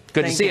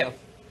 Good to see you.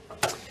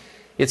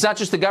 It's not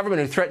just the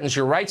government who threatens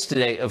your rights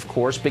today, of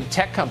course. Big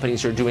tech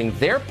companies are doing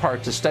their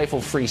part to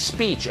stifle free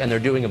speech, and they're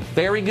doing a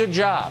very good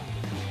job.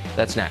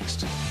 That's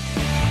next.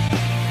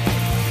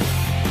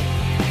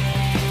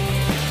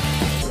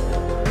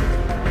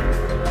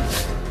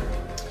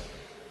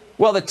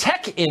 Well, the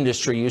tech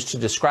industry used to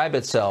describe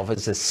itself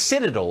as a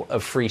citadel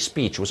of free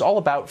speech. It was all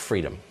about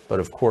freedom. But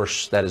of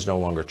course, that is no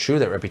longer true.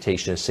 That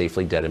reputation is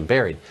safely dead and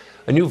buried.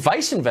 A new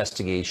Vice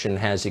investigation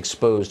has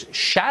exposed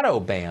shadow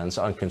bans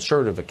on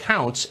conservative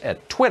accounts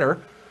at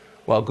Twitter,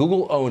 while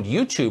Google-owned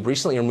YouTube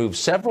recently removed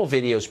several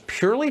videos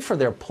purely for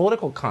their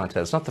political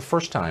content. It's not the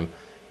first time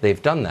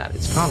they've done that.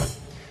 It's common.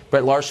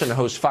 Brett Larson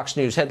hosts Fox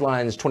News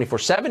Headlines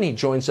 24/7. He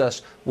joins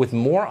us with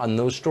more on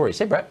those stories.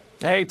 Hey, Brett.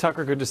 Hey,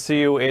 Tucker. Good to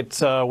see you. It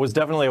was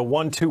definitely a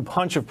 1-2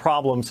 punch of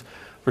problems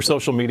for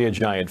social media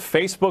giant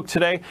Facebook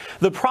today.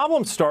 The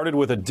problem started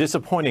with a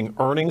disappointing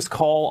earnings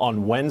call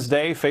on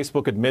Wednesday.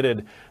 Facebook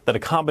admitted that a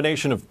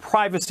combination of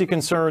privacy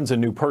concerns and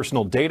new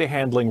personal data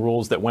handling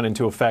rules that went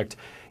into effect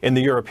in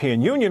the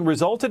European Union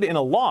resulted in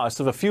a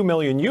loss of a few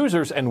million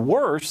users, and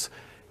worse,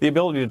 the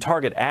ability to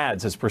target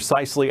ads as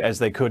precisely as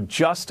they could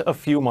just a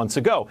few months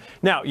ago.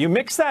 Now, you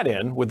mix that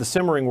in with the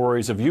simmering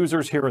worries of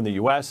users here in the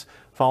U.S.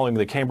 following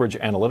the Cambridge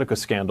Analytica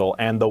scandal,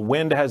 and the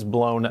wind has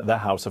blown the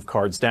house of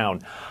cards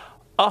down.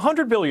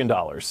 $100 billion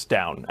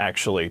down,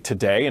 actually,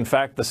 today. In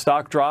fact, the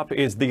stock drop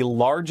is the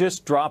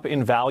largest drop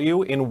in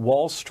value in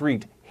Wall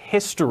Street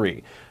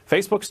history.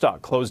 Facebook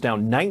stock closed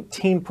down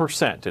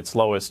 19%, its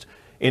lowest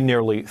in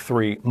nearly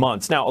 3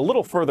 months. Now, a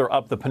little further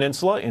up the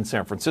peninsula in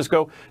San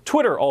Francisco,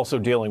 Twitter also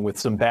dealing with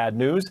some bad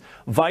news.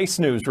 Vice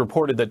News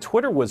reported that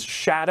Twitter was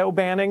shadow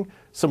banning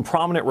some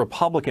prominent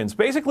Republicans.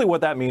 Basically, what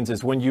that means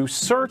is when you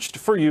searched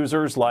for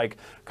users like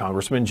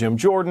Congressman Jim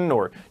Jordan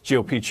or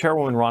GOP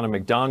Chairwoman Ronna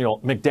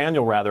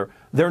McDaniel,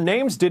 their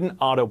names didn't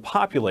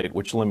auto-populate,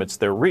 which limits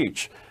their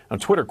reach. Now,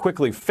 Twitter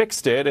quickly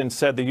fixed it and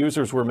said the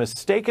users were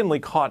mistakenly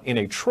caught in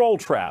a troll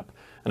trap,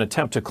 an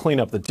attempt to clean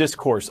up the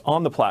discourse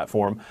on the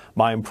platform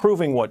by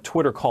improving what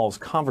Twitter calls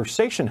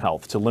conversation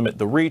health to limit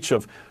the reach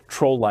of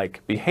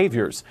troll-like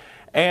behaviors.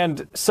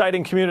 And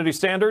citing community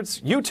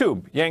standards,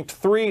 YouTube yanked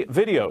 3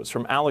 videos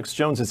from Alex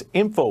Jones's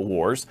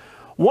InfoWars,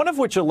 one of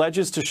which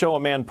alleges to show a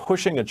man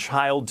pushing a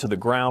child to the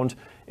ground.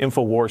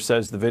 InfoWars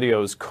says the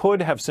videos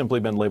could have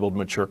simply been labeled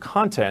mature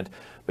content,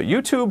 but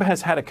YouTube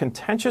has had a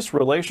contentious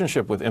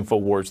relationship with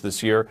InfoWars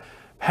this year,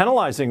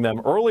 penalizing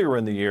them earlier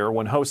in the year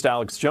when host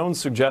Alex Jones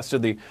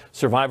suggested the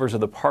survivors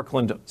of the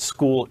Parkland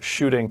school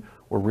shooting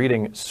were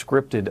reading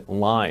scripted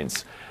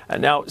lines.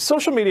 Now,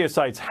 social media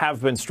sites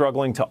have been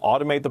struggling to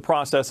automate the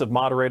process of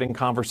moderating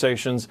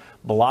conversations,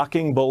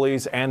 blocking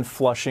bullies, and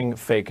flushing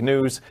fake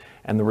news.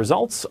 And the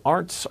results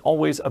aren't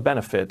always a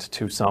benefit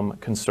to some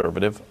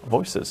conservative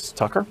voices.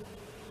 Tucker?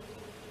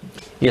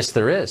 Yes,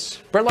 there is.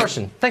 Brett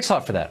Larson, thanks a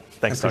lot for that.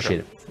 Thanks, I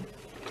appreciate it.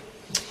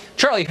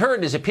 Charlie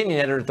Hurd is opinion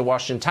editor at the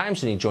Washington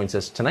Times, and he joins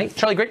us tonight.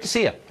 Charlie, great to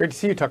see you. Great to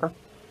see you, Tucker.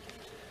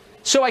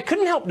 So I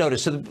couldn't help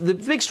notice, so the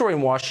big story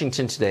in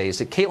Washington today is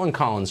that Caitlin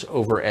Collins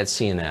over at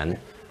CNN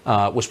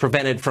was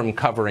prevented from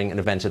covering an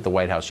event at the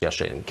White House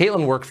yesterday. And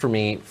Caitlin worked for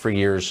me for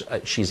years.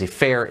 She's a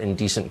fair and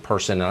decent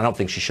person, and I don't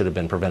think she should have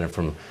been prevented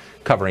from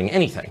covering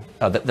anything.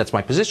 That's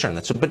my position on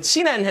that. So, but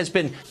CNN has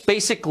been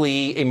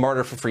basically a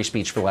martyr for free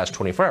speech for the last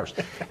 24 hours.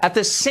 At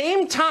the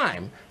same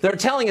time, they're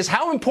telling us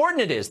how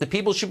important it is that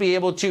people should be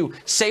able to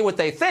say what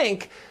they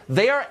think.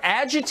 They are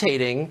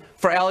agitating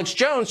for Alex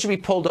Jones to be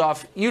pulled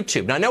off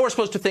YouTube. Now, I know we're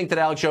supposed to think that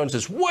Alex Jones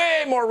is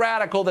way more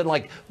radical than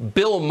like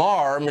Bill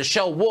Maher,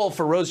 Michelle Wolf,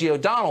 or Rosie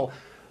O'Donnell.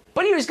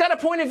 But he's got a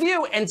point of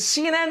view, and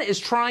CNN is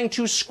trying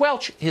to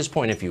squelch his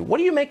point of view. What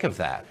do you make of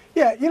that?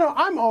 Yeah, you know,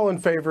 I'm all in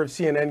favor of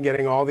CNN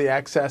getting all the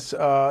access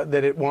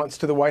that it wants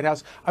to the White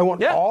House. I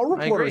want all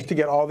reporters to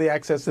get all the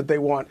access that they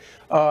want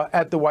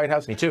at the White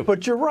House. Me too.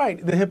 But you're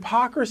right. The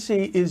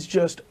hypocrisy is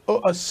just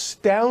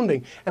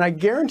astounding. And I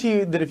guarantee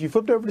you that if you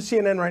flipped over to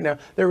CNN right now,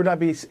 there would not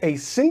be a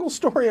single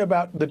story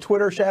about the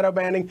Twitter shadow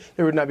banning.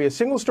 There would not be a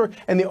single story.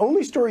 And the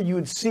only story you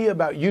would see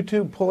about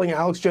YouTube pulling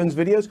Alex Jones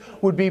videos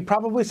would be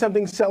probably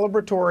something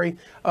celebratory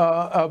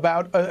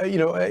about, you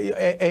know,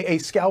 a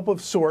scalp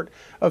of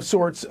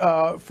sorts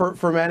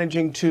for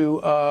managing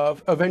to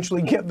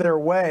eventually get their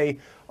way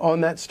on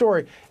that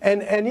story.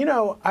 And you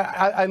know,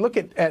 I look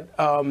at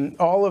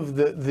all of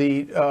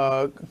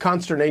the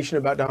consternation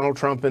about Donald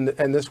Trump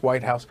and this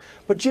White House.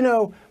 But you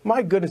know,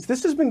 my goodness,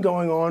 this has been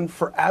going on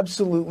for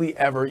absolutely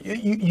ever.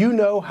 You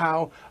know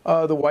how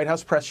the White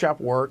House press shop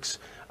works.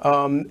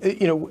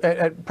 You know,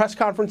 at press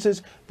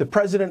conferences, the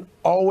president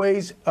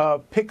always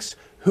picks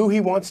who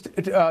he wants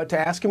to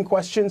ask him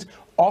questions.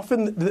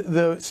 Often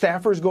the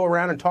staffers go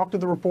around and talk to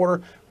the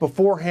reporter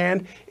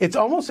beforehand. It's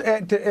almost,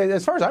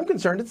 as far as I'm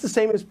concerned, it's the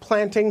same as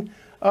planting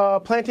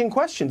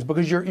questions,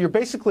 because you're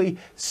basically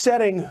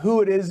setting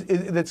who it is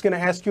that's going to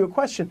ask you a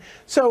question.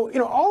 So, you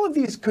know, all of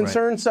these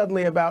concerns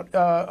suddenly about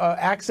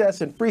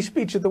access and free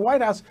speech at the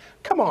White House,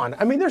 come on.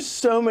 I mean, there's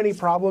so many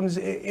problems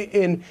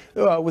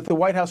with the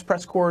White House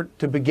press corps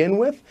to begin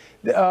with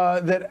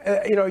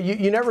that, you know,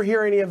 you never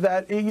hear any of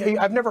that.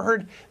 I've never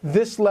heard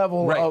this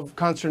level of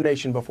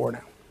consternation before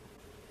now.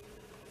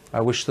 I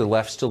wish the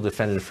left still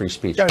defended free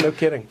speech. Yeah, no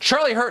kidding.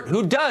 Charlie Hurt,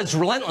 who does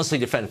relentlessly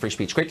defend free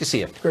speech. Great to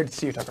see you. Great to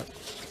see you, Tucker.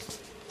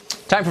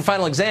 Time for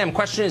final exam.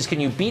 Question is, can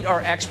you beat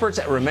our experts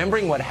at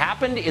remembering what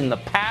happened in the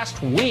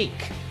past week?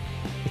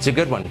 It's a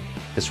good one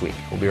this week.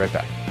 We'll be right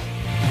back.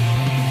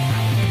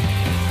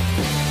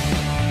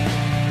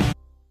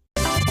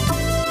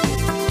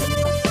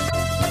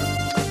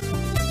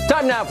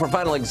 Time now for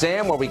final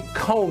exam, where we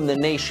comb the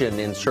nation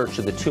in search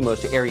of the two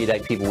most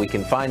erudite people we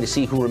can find to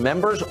see who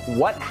remembers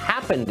what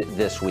happened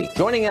this week.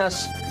 Joining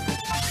us,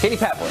 Katie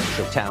Pavlich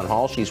of Town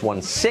Hall. She's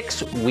won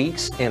 6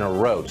 weeks in a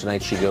row.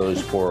 Tonight she goes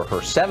for her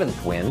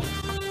 7th win.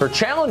 Her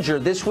challenger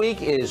this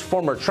week is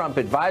former Trump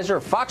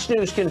advisor, Fox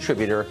News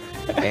contributor,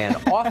 and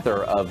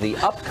author of the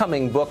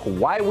upcoming book,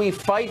 Why We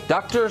Fight,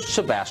 Dr.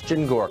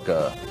 Sebastian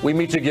Gorka. We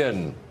meet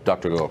again,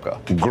 Dr.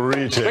 Gorka.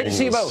 Greetings. Great to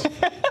see you both.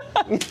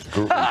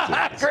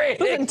 Great.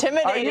 This is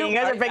intimidating. You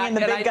guys are bringing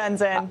the big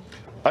guns in.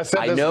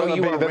 I know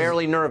you are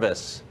rarely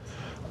nervous.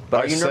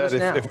 But I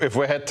said if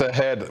we're head to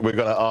head, we're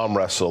going to arm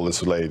wrestle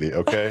this lady,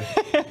 okay?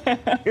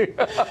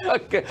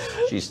 Okay.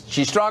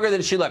 She's stronger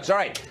than she looks. All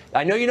right.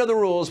 I know you know the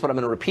rules, but I'm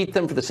going to repeat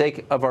them for the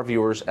sake of our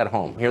viewers at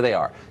home. Here they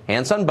are.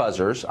 Hands on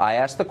buzzers. I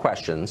ask the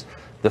questions.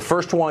 The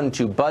first one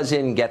to buzz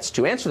in gets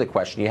to answer the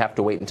question. You have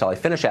to wait until I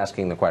finish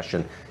asking the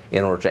question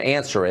in order to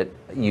answer it.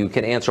 You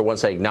can answer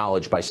once I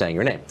acknowledge by saying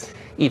your name.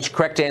 Each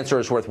correct answer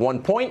is worth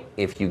 1 point.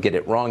 If you get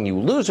it wrong, you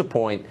lose a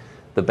point.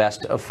 The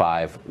best of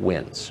 5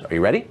 wins. Are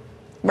you ready?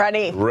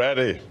 Ready.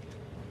 Ready.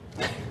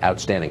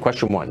 Outstanding.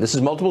 Question 1. This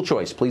is multiple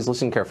choice. Please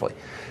listen carefully.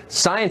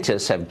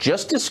 Scientists have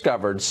just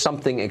discovered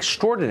something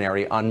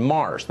extraordinary on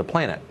Mars, the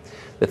planet.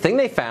 The thing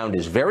they found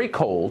is very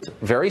cold,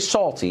 very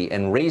salty,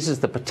 and raises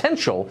the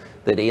potential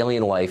that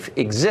alien life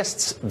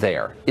exists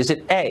there. Is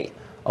it A,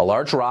 a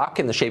large rock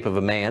in the shape of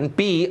a man,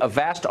 B, a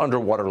vast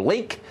underwater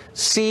lake,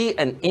 C,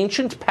 an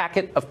ancient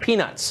packet of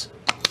peanuts?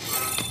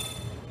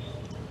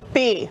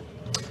 B.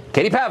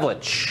 Katie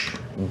Pavlich.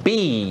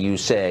 B, you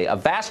say, a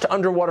vast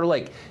underwater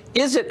lake.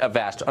 Is it a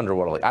vast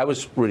underwater lake? I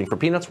was rooting for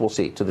peanuts. We'll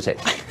see. To the tape.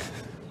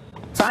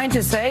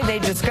 Scientists say they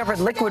discovered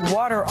liquid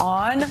water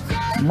on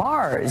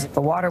Mars.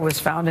 The water was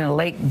found in a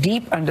lake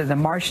deep under the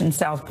Martian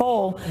South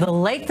Pole. The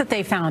lake that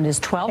they found is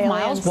 12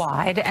 miles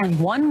wide and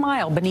 1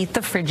 mile beneath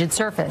the frigid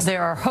surface.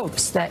 There are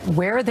hopes that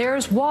where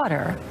there's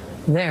water,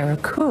 there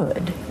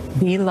could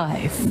be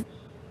life.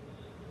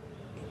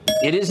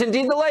 It is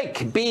indeed the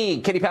lake.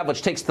 B, Katie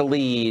Pavlich takes the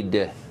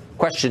lead.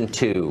 Question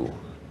 2,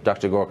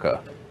 Dr.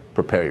 Gorka.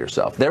 prepare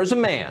yourself. There's a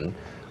man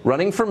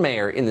running for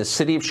mayor in the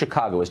city of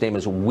Chicago. His name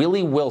is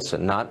Willie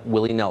Wilson, not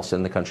Willie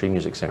Nelson, the country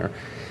music singer.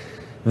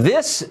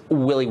 This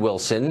Willie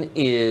Wilson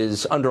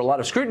is under a lot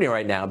of scrutiny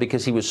right now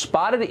because he was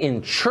spotted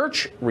in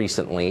church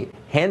recently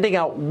handing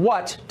out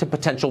what to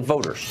potential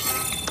voters?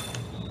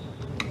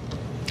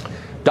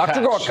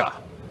 Dr. Gorka.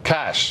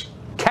 Cash.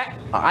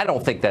 I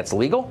don't think that's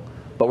legal,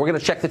 but we're going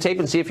to check the tape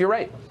and see if you're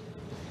right.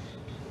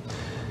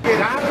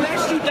 God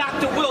bless you,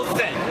 Dr.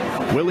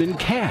 Wilson. Will in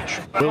cash.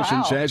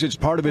 Wilson says it's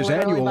part of his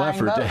annual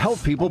effort to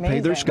help people pay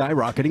their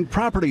skyrocketing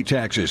property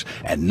taxes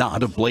and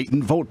not a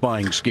blatant vote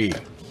buying scheme.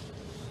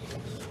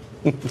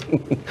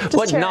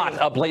 But not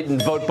a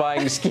blatant vote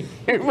buying scheme.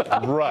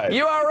 Right.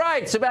 You are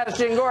right.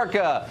 Sebastian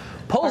Gorka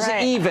pulls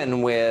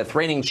even with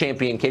reigning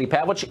champion Katie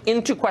Pavlich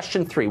into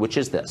question 3, which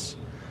is this.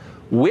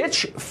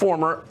 Which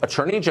former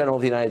Attorney General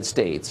of the United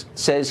States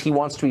says he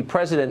wants to be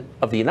president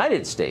of the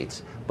United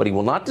States, but he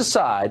will not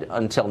decide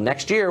until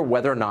next year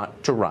whether or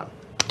not to run?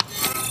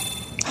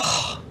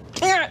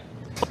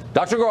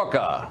 Dr.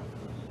 Gorka.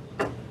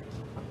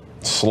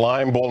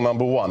 Slime ball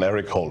number 1,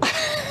 Eric Holder.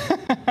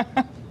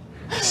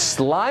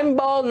 Slime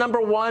ball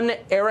number 1,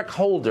 Eric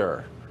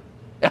Holder.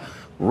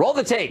 Roll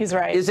the tape. He's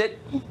right. Is it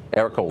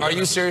Eric Holder? Are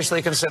you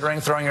seriously considering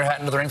throwing your hat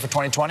into the ring for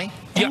 2020?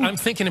 Yeah, I'm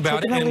thinking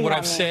about it, and what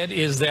I've said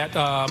is that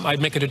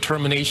I'd make a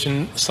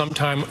determination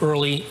sometime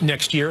early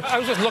next year. I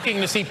was just looking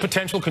to see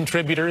potential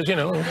contributors, you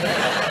know.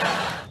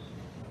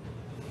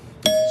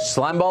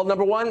 Slime ball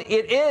number 1,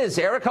 it is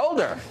Eric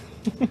Holder.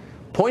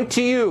 Point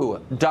to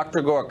you,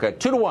 Dr. Gorka.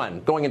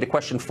 2-1 going into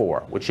question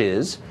 4, which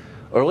is,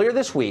 earlier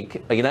this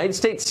week, a United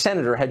States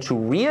senator had to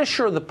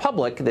reassure the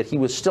public that he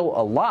was still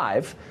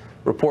alive.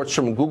 Reports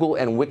from Google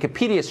and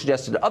Wikipedia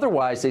suggested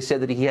otherwise. They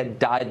said that he had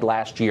died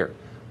last year.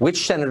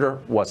 Which senator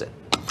was it?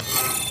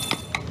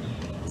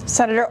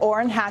 Senator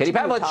Orrin Hatch. Katie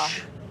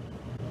Pavlich.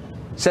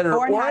 Senator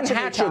Orrin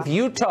Hatch of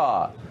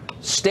Utah.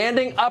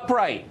 Standing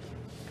upright.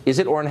 Is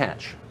it Orrin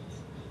Hatch?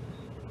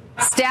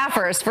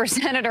 Staffers for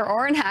Senator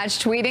Orrin Hatch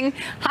tweeting,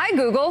 "Hi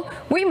Google,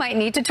 we might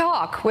need to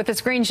talk," with a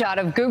screenshot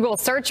of Google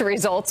search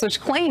results which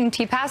claimed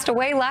he passed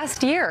away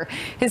last year.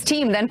 His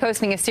team then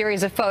posting a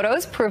series of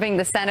photos proving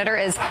the senator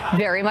is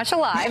very much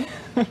alive.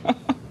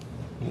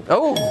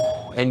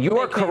 Oh, and you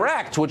are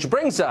correct, which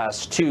brings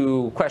us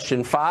to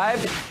question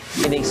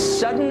 5 in a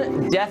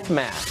sudden death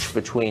match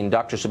between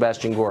Dr.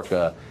 Sebastian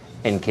Gorka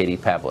and Katie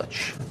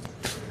Pavlich.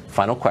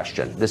 Final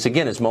question. This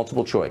again is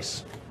multiple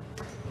choice.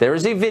 There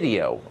is a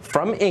video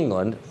from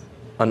England,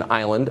 an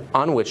island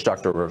on which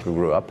Dr. Gorka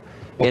grew up,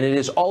 and it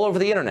is all over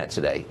the internet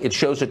today. It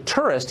shows a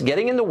tourist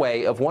getting in the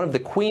way of one of the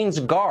Queen's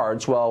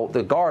guards while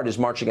the guard is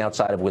marching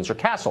outside of Windsor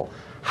Castle.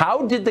 How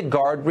did the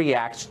guard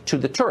react to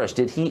the tourist?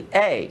 Did he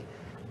A,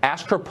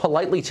 ask her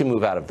politely to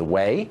move out of the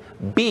way,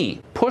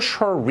 B, push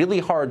her really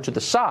hard to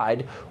the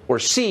side, or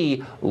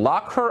C,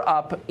 lock her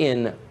up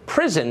in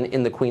prison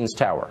in the Queen's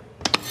Tower?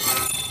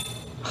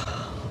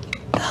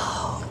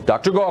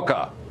 Dr.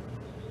 Gorka.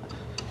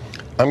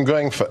 I'm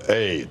going for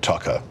A,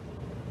 Tucker.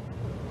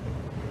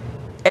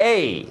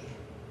 A.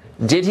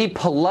 Did he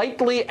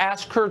politely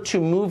ask her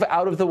to move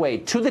out of the way?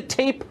 To the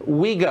tape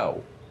we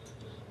go.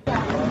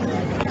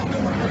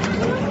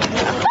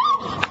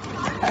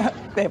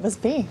 It was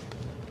B.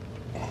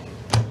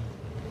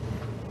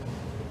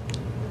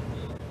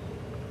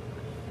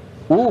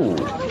 Ooh.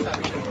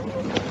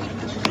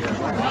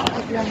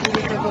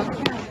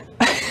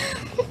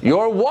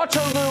 Your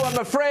Waterloo, I'm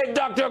afraid,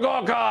 Dr.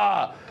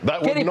 Gorka.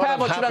 That would not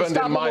have happened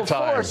in my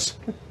time.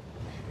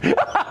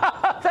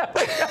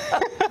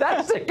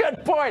 That's a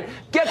good point.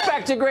 Get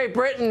back to Great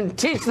Britain.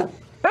 Teach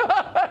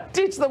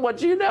them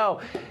what you know.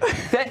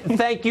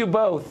 Thank you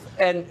both.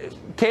 And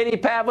Katie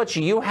Pavlich,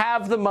 you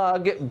have the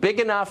mug big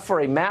enough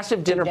for a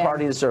massive dinner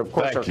party to serve. Of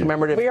course, our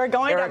commemorative We are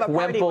going Eric to have a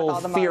party Wemple with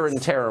all the Fear mugs.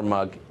 and Terror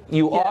mug.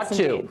 You ought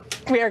to. Indeed.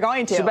 We are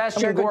going to.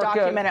 Sebastian Gorka, Gorka,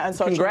 document it on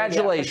social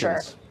congratulations. Media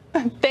for sure.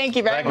 Thank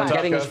you very much.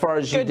 Getting as far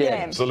as you Good did.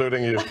 game.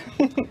 Saluting you.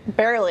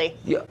 Barely.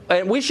 Yeah,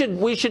 and we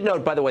should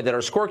note, by the way, that our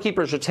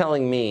scorekeepers are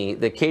telling me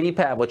that Katie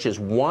Pavlich is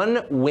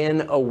 1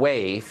 win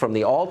away from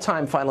the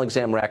all-time final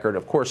exam record,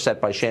 of course, set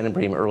by Shannon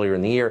Bream earlier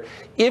in the year.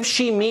 If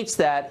she meets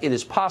that, it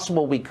is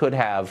possible we could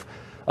have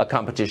a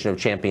competition of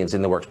champions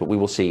in the works, but we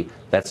will see.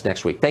 That's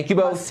next week. Thank you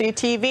both.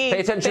 CTV. Pay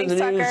attention to the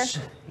Thanks,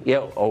 news.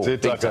 Yeah,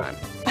 big time.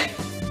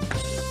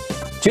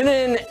 Tune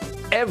in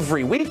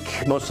every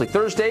week, mostly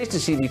Thursdays, to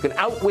see if you can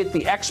outwit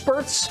the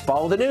experts.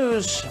 Follow the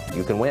news.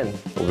 You can win.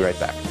 We'll be right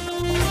back.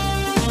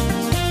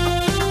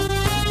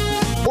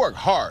 Work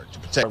hard to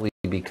protect.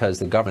 Because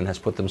the government has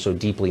put them so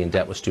deeply in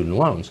debt with student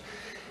loans.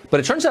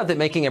 But it turns out that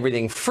making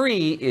everything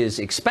free is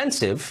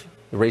expensive.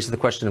 It raises the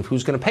question of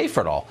who's going to pay for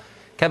it all.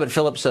 Kevin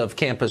Phillips of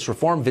Campus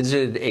Reform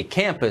visited a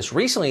campus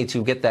recently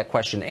to get that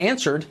question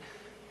answered.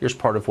 Here's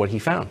part of what he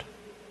found.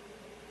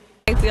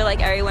 I feel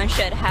like everyone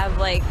should have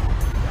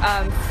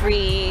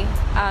free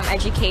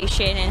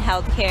education and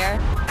health care.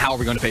 How are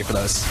we going to pay for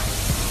those?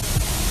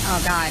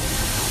 Oh, God.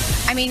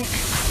 I mean,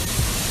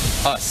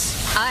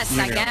 Us,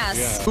 I guess.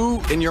 Yeah.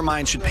 Who, in your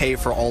mind, should pay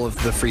for all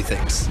of the free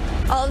things?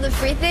 all the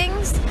free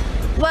things?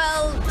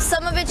 Well,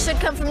 some of it should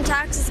come from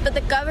taxes, but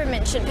the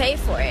government should pay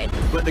for it.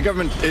 But the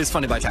government is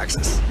funded by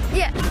taxes.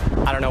 Yeah.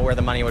 I don't know where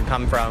the money would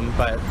come from,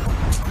 but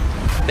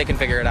they can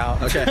figure it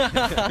out. Okay.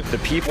 The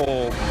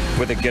people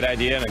with a good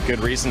idea and a good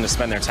reason to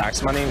spend their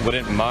tax money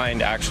wouldn't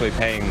mind actually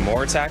paying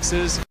more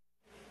taxes.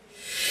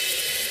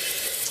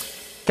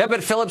 Kevin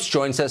Phillips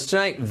joins us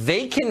tonight.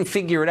 They can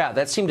figure it out.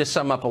 That seemed to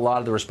sum up a lot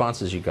of the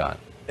responses you got.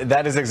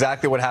 That is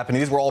exactly what happened.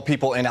 These were all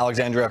people in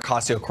Alexandria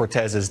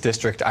Ocasio-Cortez's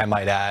district, I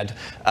might add.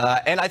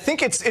 And I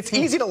think it's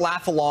easy to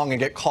laugh along and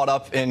get caught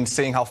up in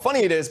seeing how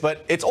funny it is,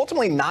 but it's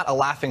ultimately not a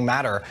laughing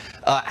matter.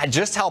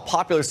 Just how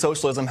popular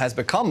socialism has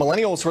become.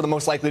 Millennials, who are the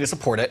most likely to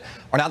support it,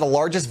 are now the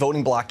largest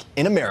voting bloc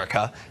in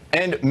America.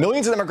 And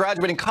millions of them are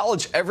graduating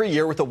college every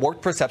year with a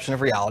warped perception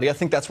of reality. I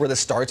think that's where this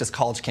starts, as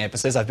college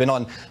campuses. I've been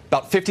on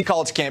about 50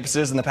 college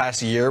campuses in the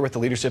past year with the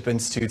Leadership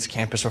Institute's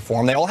campus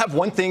reform. They all have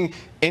one thing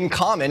in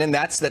common, and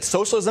that's that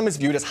socialism is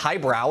viewed as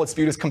highbrow, it's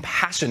viewed as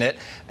compassionate,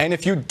 and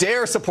if you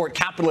dare support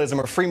capitalism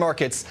or free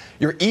markets,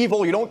 you're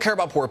evil, you don't care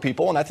about poor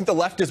people. And I think the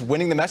left is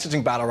winning the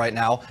messaging battle right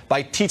now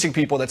by teaching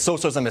people that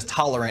socialism is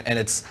tolerant and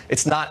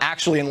it's not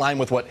actually in line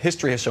with what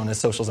history has shown as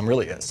socialism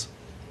really is.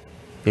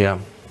 Yeah.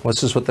 Well,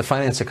 this is what the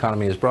finance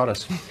economy has brought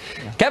us.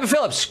 Kevin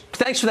Phillips,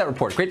 thanks for that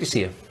report. Great to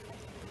see you.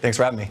 Thanks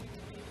for having me.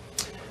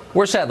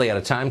 We're sadly out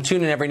of time.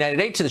 Tune in every night at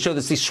 8 to the show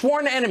that's the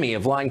sworn enemy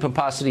of lying,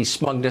 pomposity,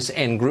 smugness,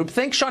 and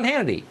groupthink. Sean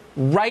Hannity,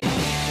 right?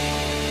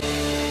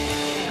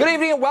 Good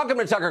evening and welcome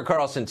to Tucker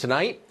Carlson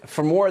tonight.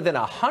 For more than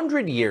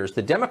 100 years,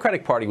 the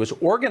Democratic Party was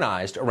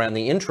organized around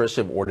the interests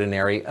of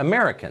ordinary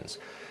Americans.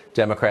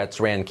 Democrats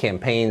ran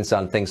campaigns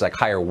on things like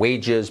higher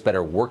wages,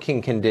 better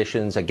working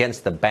conditions,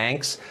 against the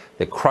banks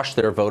that crushed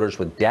their voters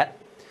with debt.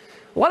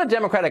 A lot of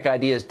Democratic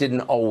ideas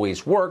didn't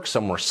always work.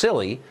 Some were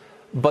silly,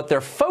 but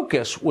their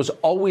focus was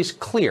always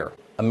clear.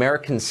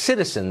 American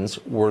citizens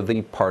were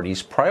the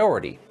party's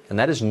priority, and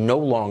that is no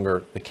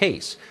longer the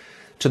case.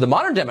 To the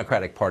modern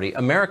Democratic Party,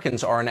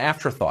 Americans are an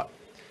afterthought.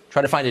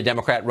 Try to find a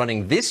Democrat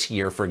running this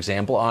year, for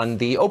example, on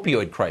the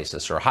opioid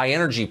crisis or high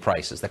energy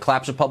prices, the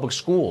collapse of public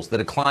schools, the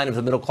decline of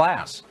the middle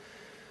class.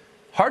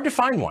 Hard to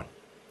find one.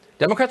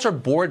 Democrats are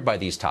bored by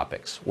these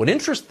topics. What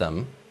interests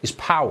them is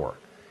power.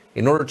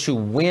 In order to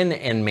win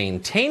and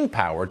maintain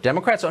power,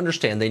 Democrats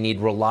understand they need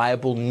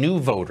reliable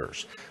new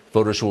voters,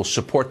 voters who will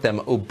support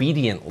them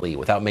obediently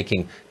without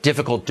making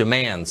difficult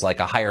demands like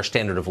a higher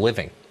standard of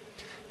living.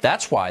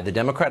 That's why the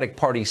Democratic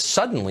Party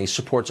suddenly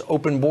supports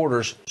open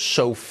borders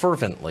so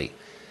fervently.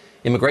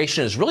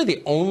 Immigration is really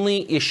the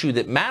only issue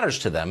that matters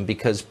to them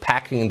because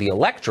packing the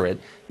electorate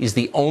is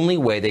the only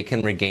way they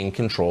can regain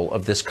control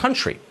of this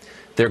country.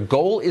 Their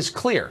goal is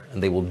clear,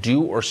 and they will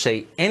do or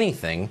say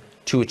anything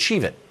to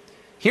achieve it.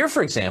 Here,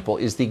 for example,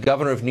 is the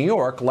governor of New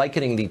York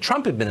likening the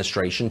Trump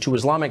administration to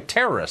Islamic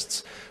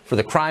terrorists for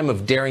the crime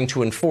of daring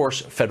to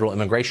enforce federal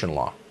immigration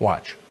law.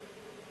 Watch.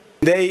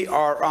 They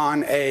are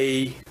on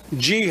a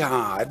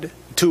jihad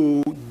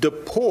to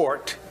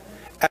deport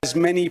as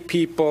many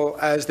people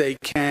as they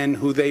can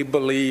who they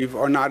believe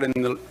are not in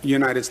the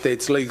United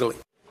States legally.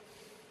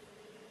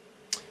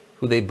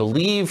 Who they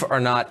believe are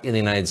not in the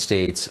United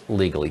States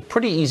legally.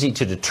 Pretty easy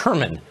to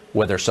determine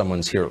whether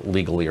someone's here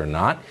legally or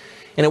not.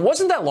 And it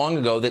wasn't that long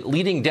ago that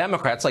leading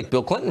Democrats like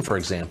Bill Clinton, for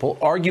example,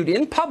 argued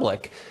in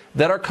public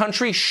that our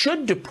country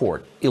should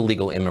deport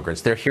illegal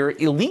immigrants. They're here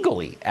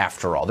illegally,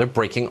 after all. They're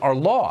breaking our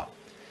law.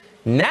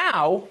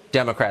 Now,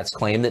 Democrats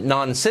claim that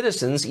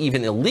non-citizens,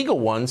 even illegal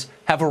ones,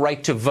 have a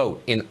right to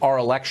vote in our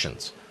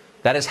elections.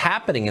 That is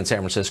happening in San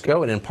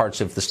Francisco and in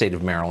parts of the state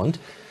of Maryland.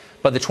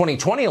 By the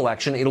 2020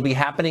 election, it'll be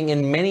happening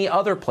in many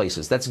other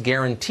places. That's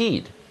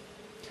guaranteed.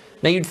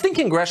 Now, you'd think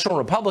congressional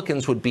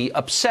Republicans would be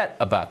upset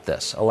about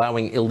this.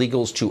 Allowing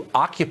illegals to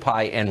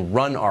occupy and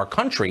run our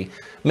country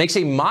makes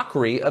a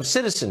mockery of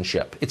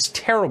citizenship. It's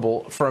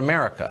terrible for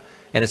America,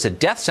 and it's a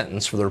death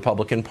sentence for the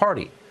Republican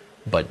Party.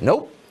 But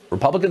nope,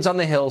 Republicans on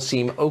the Hill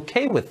seem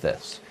okay with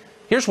this.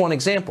 Here's one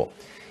example.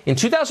 In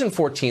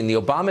 2014, the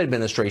Obama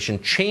administration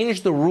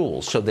changed the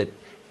rules so that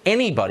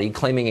anybody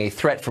claiming a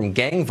threat from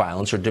gang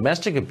violence or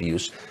domestic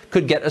abuse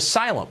could get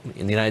asylum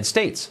in the United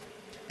States.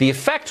 The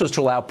effect was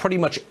to allow pretty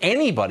much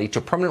anybody to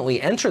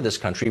permanently enter this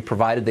country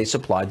provided they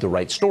supplied the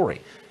right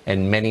story.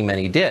 And many,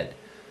 many did.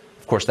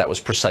 Of course, that was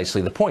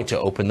precisely the point, to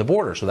open the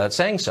borders without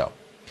saying so.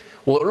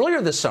 Well,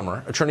 earlier this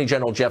summer, Attorney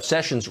General Jeff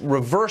Sessions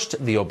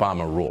reversed the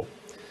Obama rule.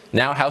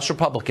 Now, House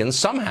Republicans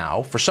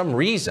somehow, for some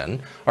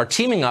reason, are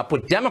teaming up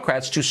with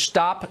Democrats to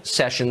stop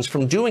Sessions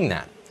from doing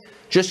that.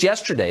 Just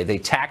yesterday, they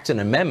tacked an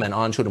amendment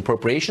onto an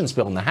appropriations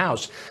bill in the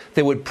House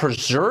that would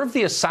preserve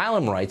the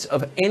asylum rights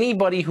of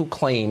anybody who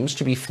claims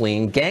to be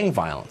fleeing gang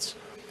violence.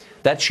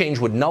 That change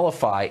would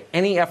nullify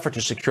any effort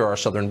to secure our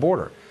southern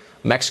border.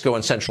 Mexico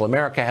and Central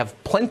America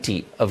have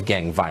plenty of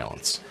gang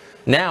violence.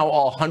 Now,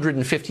 all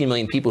 150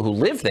 million people who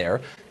live there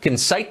can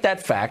cite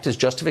that fact as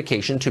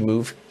justification to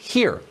move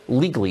here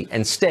legally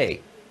and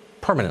stay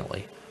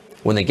permanently.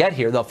 When they get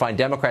here, they'll find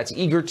Democrats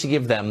eager to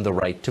give them the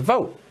right to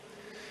vote.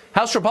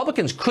 House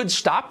Republicans could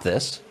stop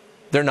this.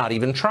 They're not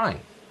even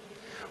trying.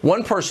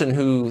 One person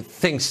who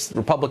thinks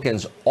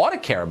Republicans ought to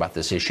care about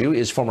this issue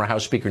is former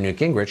House Speaker Newt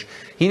Gingrich.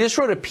 He just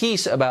wrote a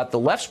piece about the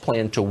left's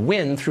plan to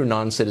win through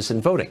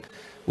non-citizen voting.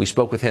 We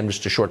spoke with him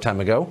just a short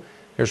time ago.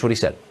 Here's what he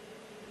said.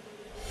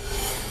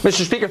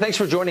 Mr. Speaker, thanks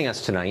for joining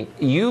us tonight.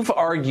 You've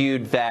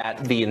argued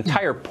that the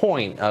entire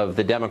point of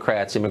the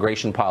Democrats'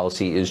 immigration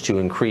policy is to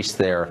increase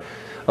their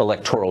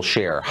electoral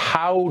share.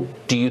 How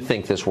do you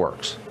think this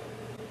works?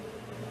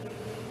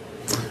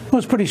 Well,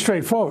 it's pretty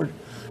straightforward.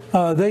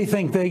 They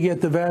think they get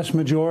the vast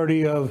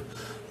majority of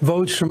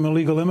votes from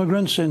illegal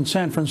immigrants in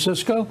San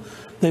Francisco.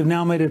 They've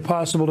now made it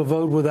possible to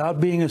vote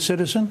without being a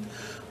citizen.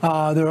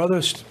 There are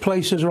other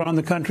places around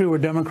the country where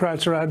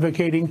Democrats are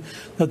advocating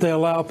that they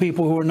allow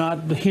people who are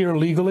not here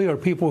legally or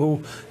people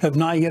who have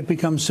not yet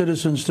become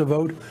citizens to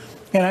vote.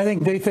 And I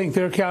think they think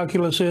their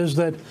calculus is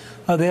that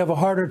they have a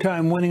harder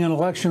time winning an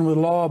election with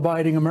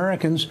law-abiding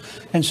Americans.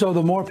 And so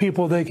the more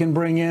people they can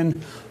bring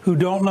in who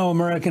don't know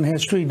American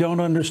history,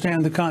 don't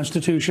understand the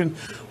Constitution,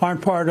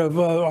 aren't part of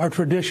our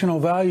traditional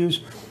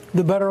values,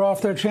 the better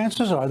off their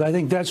chances are. I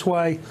think that's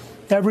why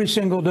every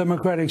single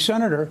Democratic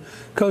senator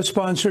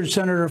co-sponsored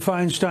Senator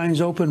Feinstein's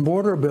open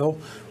border bill,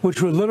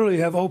 which would literally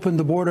have opened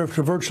the border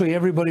to virtually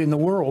everybody in the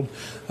world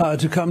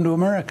to come to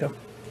America.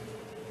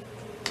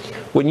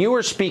 When you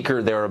were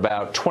Speaker, there were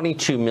about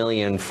 22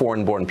 million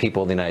foreign-born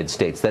people in the United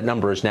States. That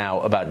number is now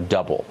about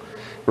double.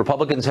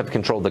 Republicans have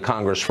controlled the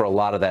Congress for a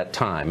lot of that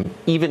time.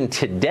 Even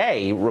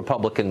today,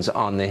 Republicans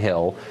on the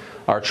Hill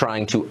are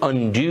trying to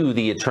undo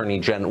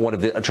one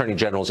of the Attorney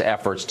General's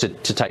efforts to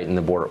tighten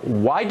the border.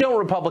 Why don't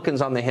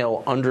Republicans on the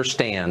Hill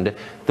understand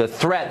the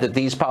threat that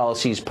these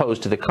policies pose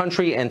to the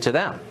country and to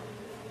them?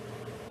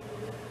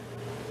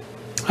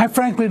 I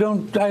frankly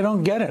don't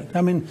get it.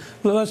 I mean,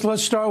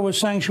 let's start with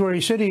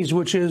sanctuary cities,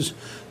 which is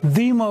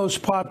the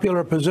most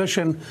popular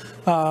position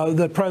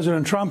that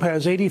President Trump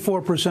has.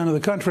 84% of the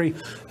country,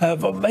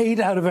 8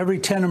 out of every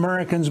 10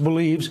 Americans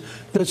believes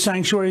that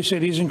sanctuary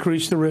cities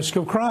increase the risk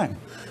of crime.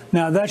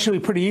 Now, that should be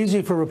pretty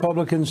easy for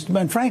Republicans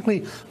and,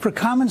 frankly, for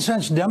common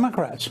sense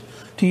Democrats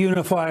to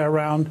unify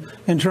around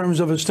in terms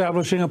of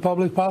establishing a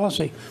public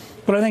policy.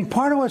 But I think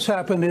part of what's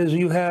happened is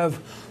you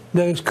have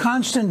the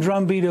constant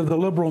drumbeat of the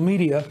liberal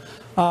media,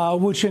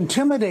 which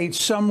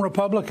intimidates some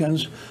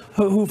Republicans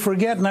who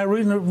forget, and I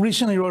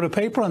recently wrote a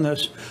paper on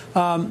this,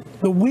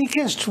 the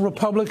weakest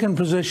Republican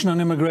position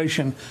on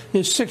immigration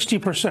is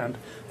 60%.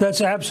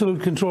 That's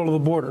absolute control of the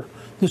border.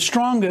 The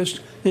strongest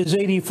is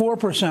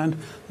 84%.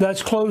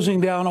 That's closing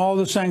down all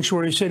the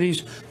sanctuary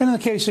cities, and in the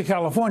case of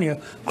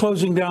California,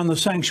 closing down the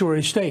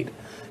sanctuary state.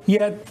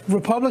 Yet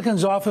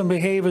Republicans often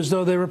behave as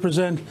though they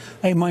represent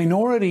a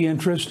minority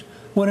interest,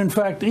 when in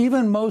fact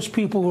even most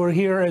people who are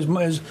here as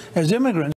immigrants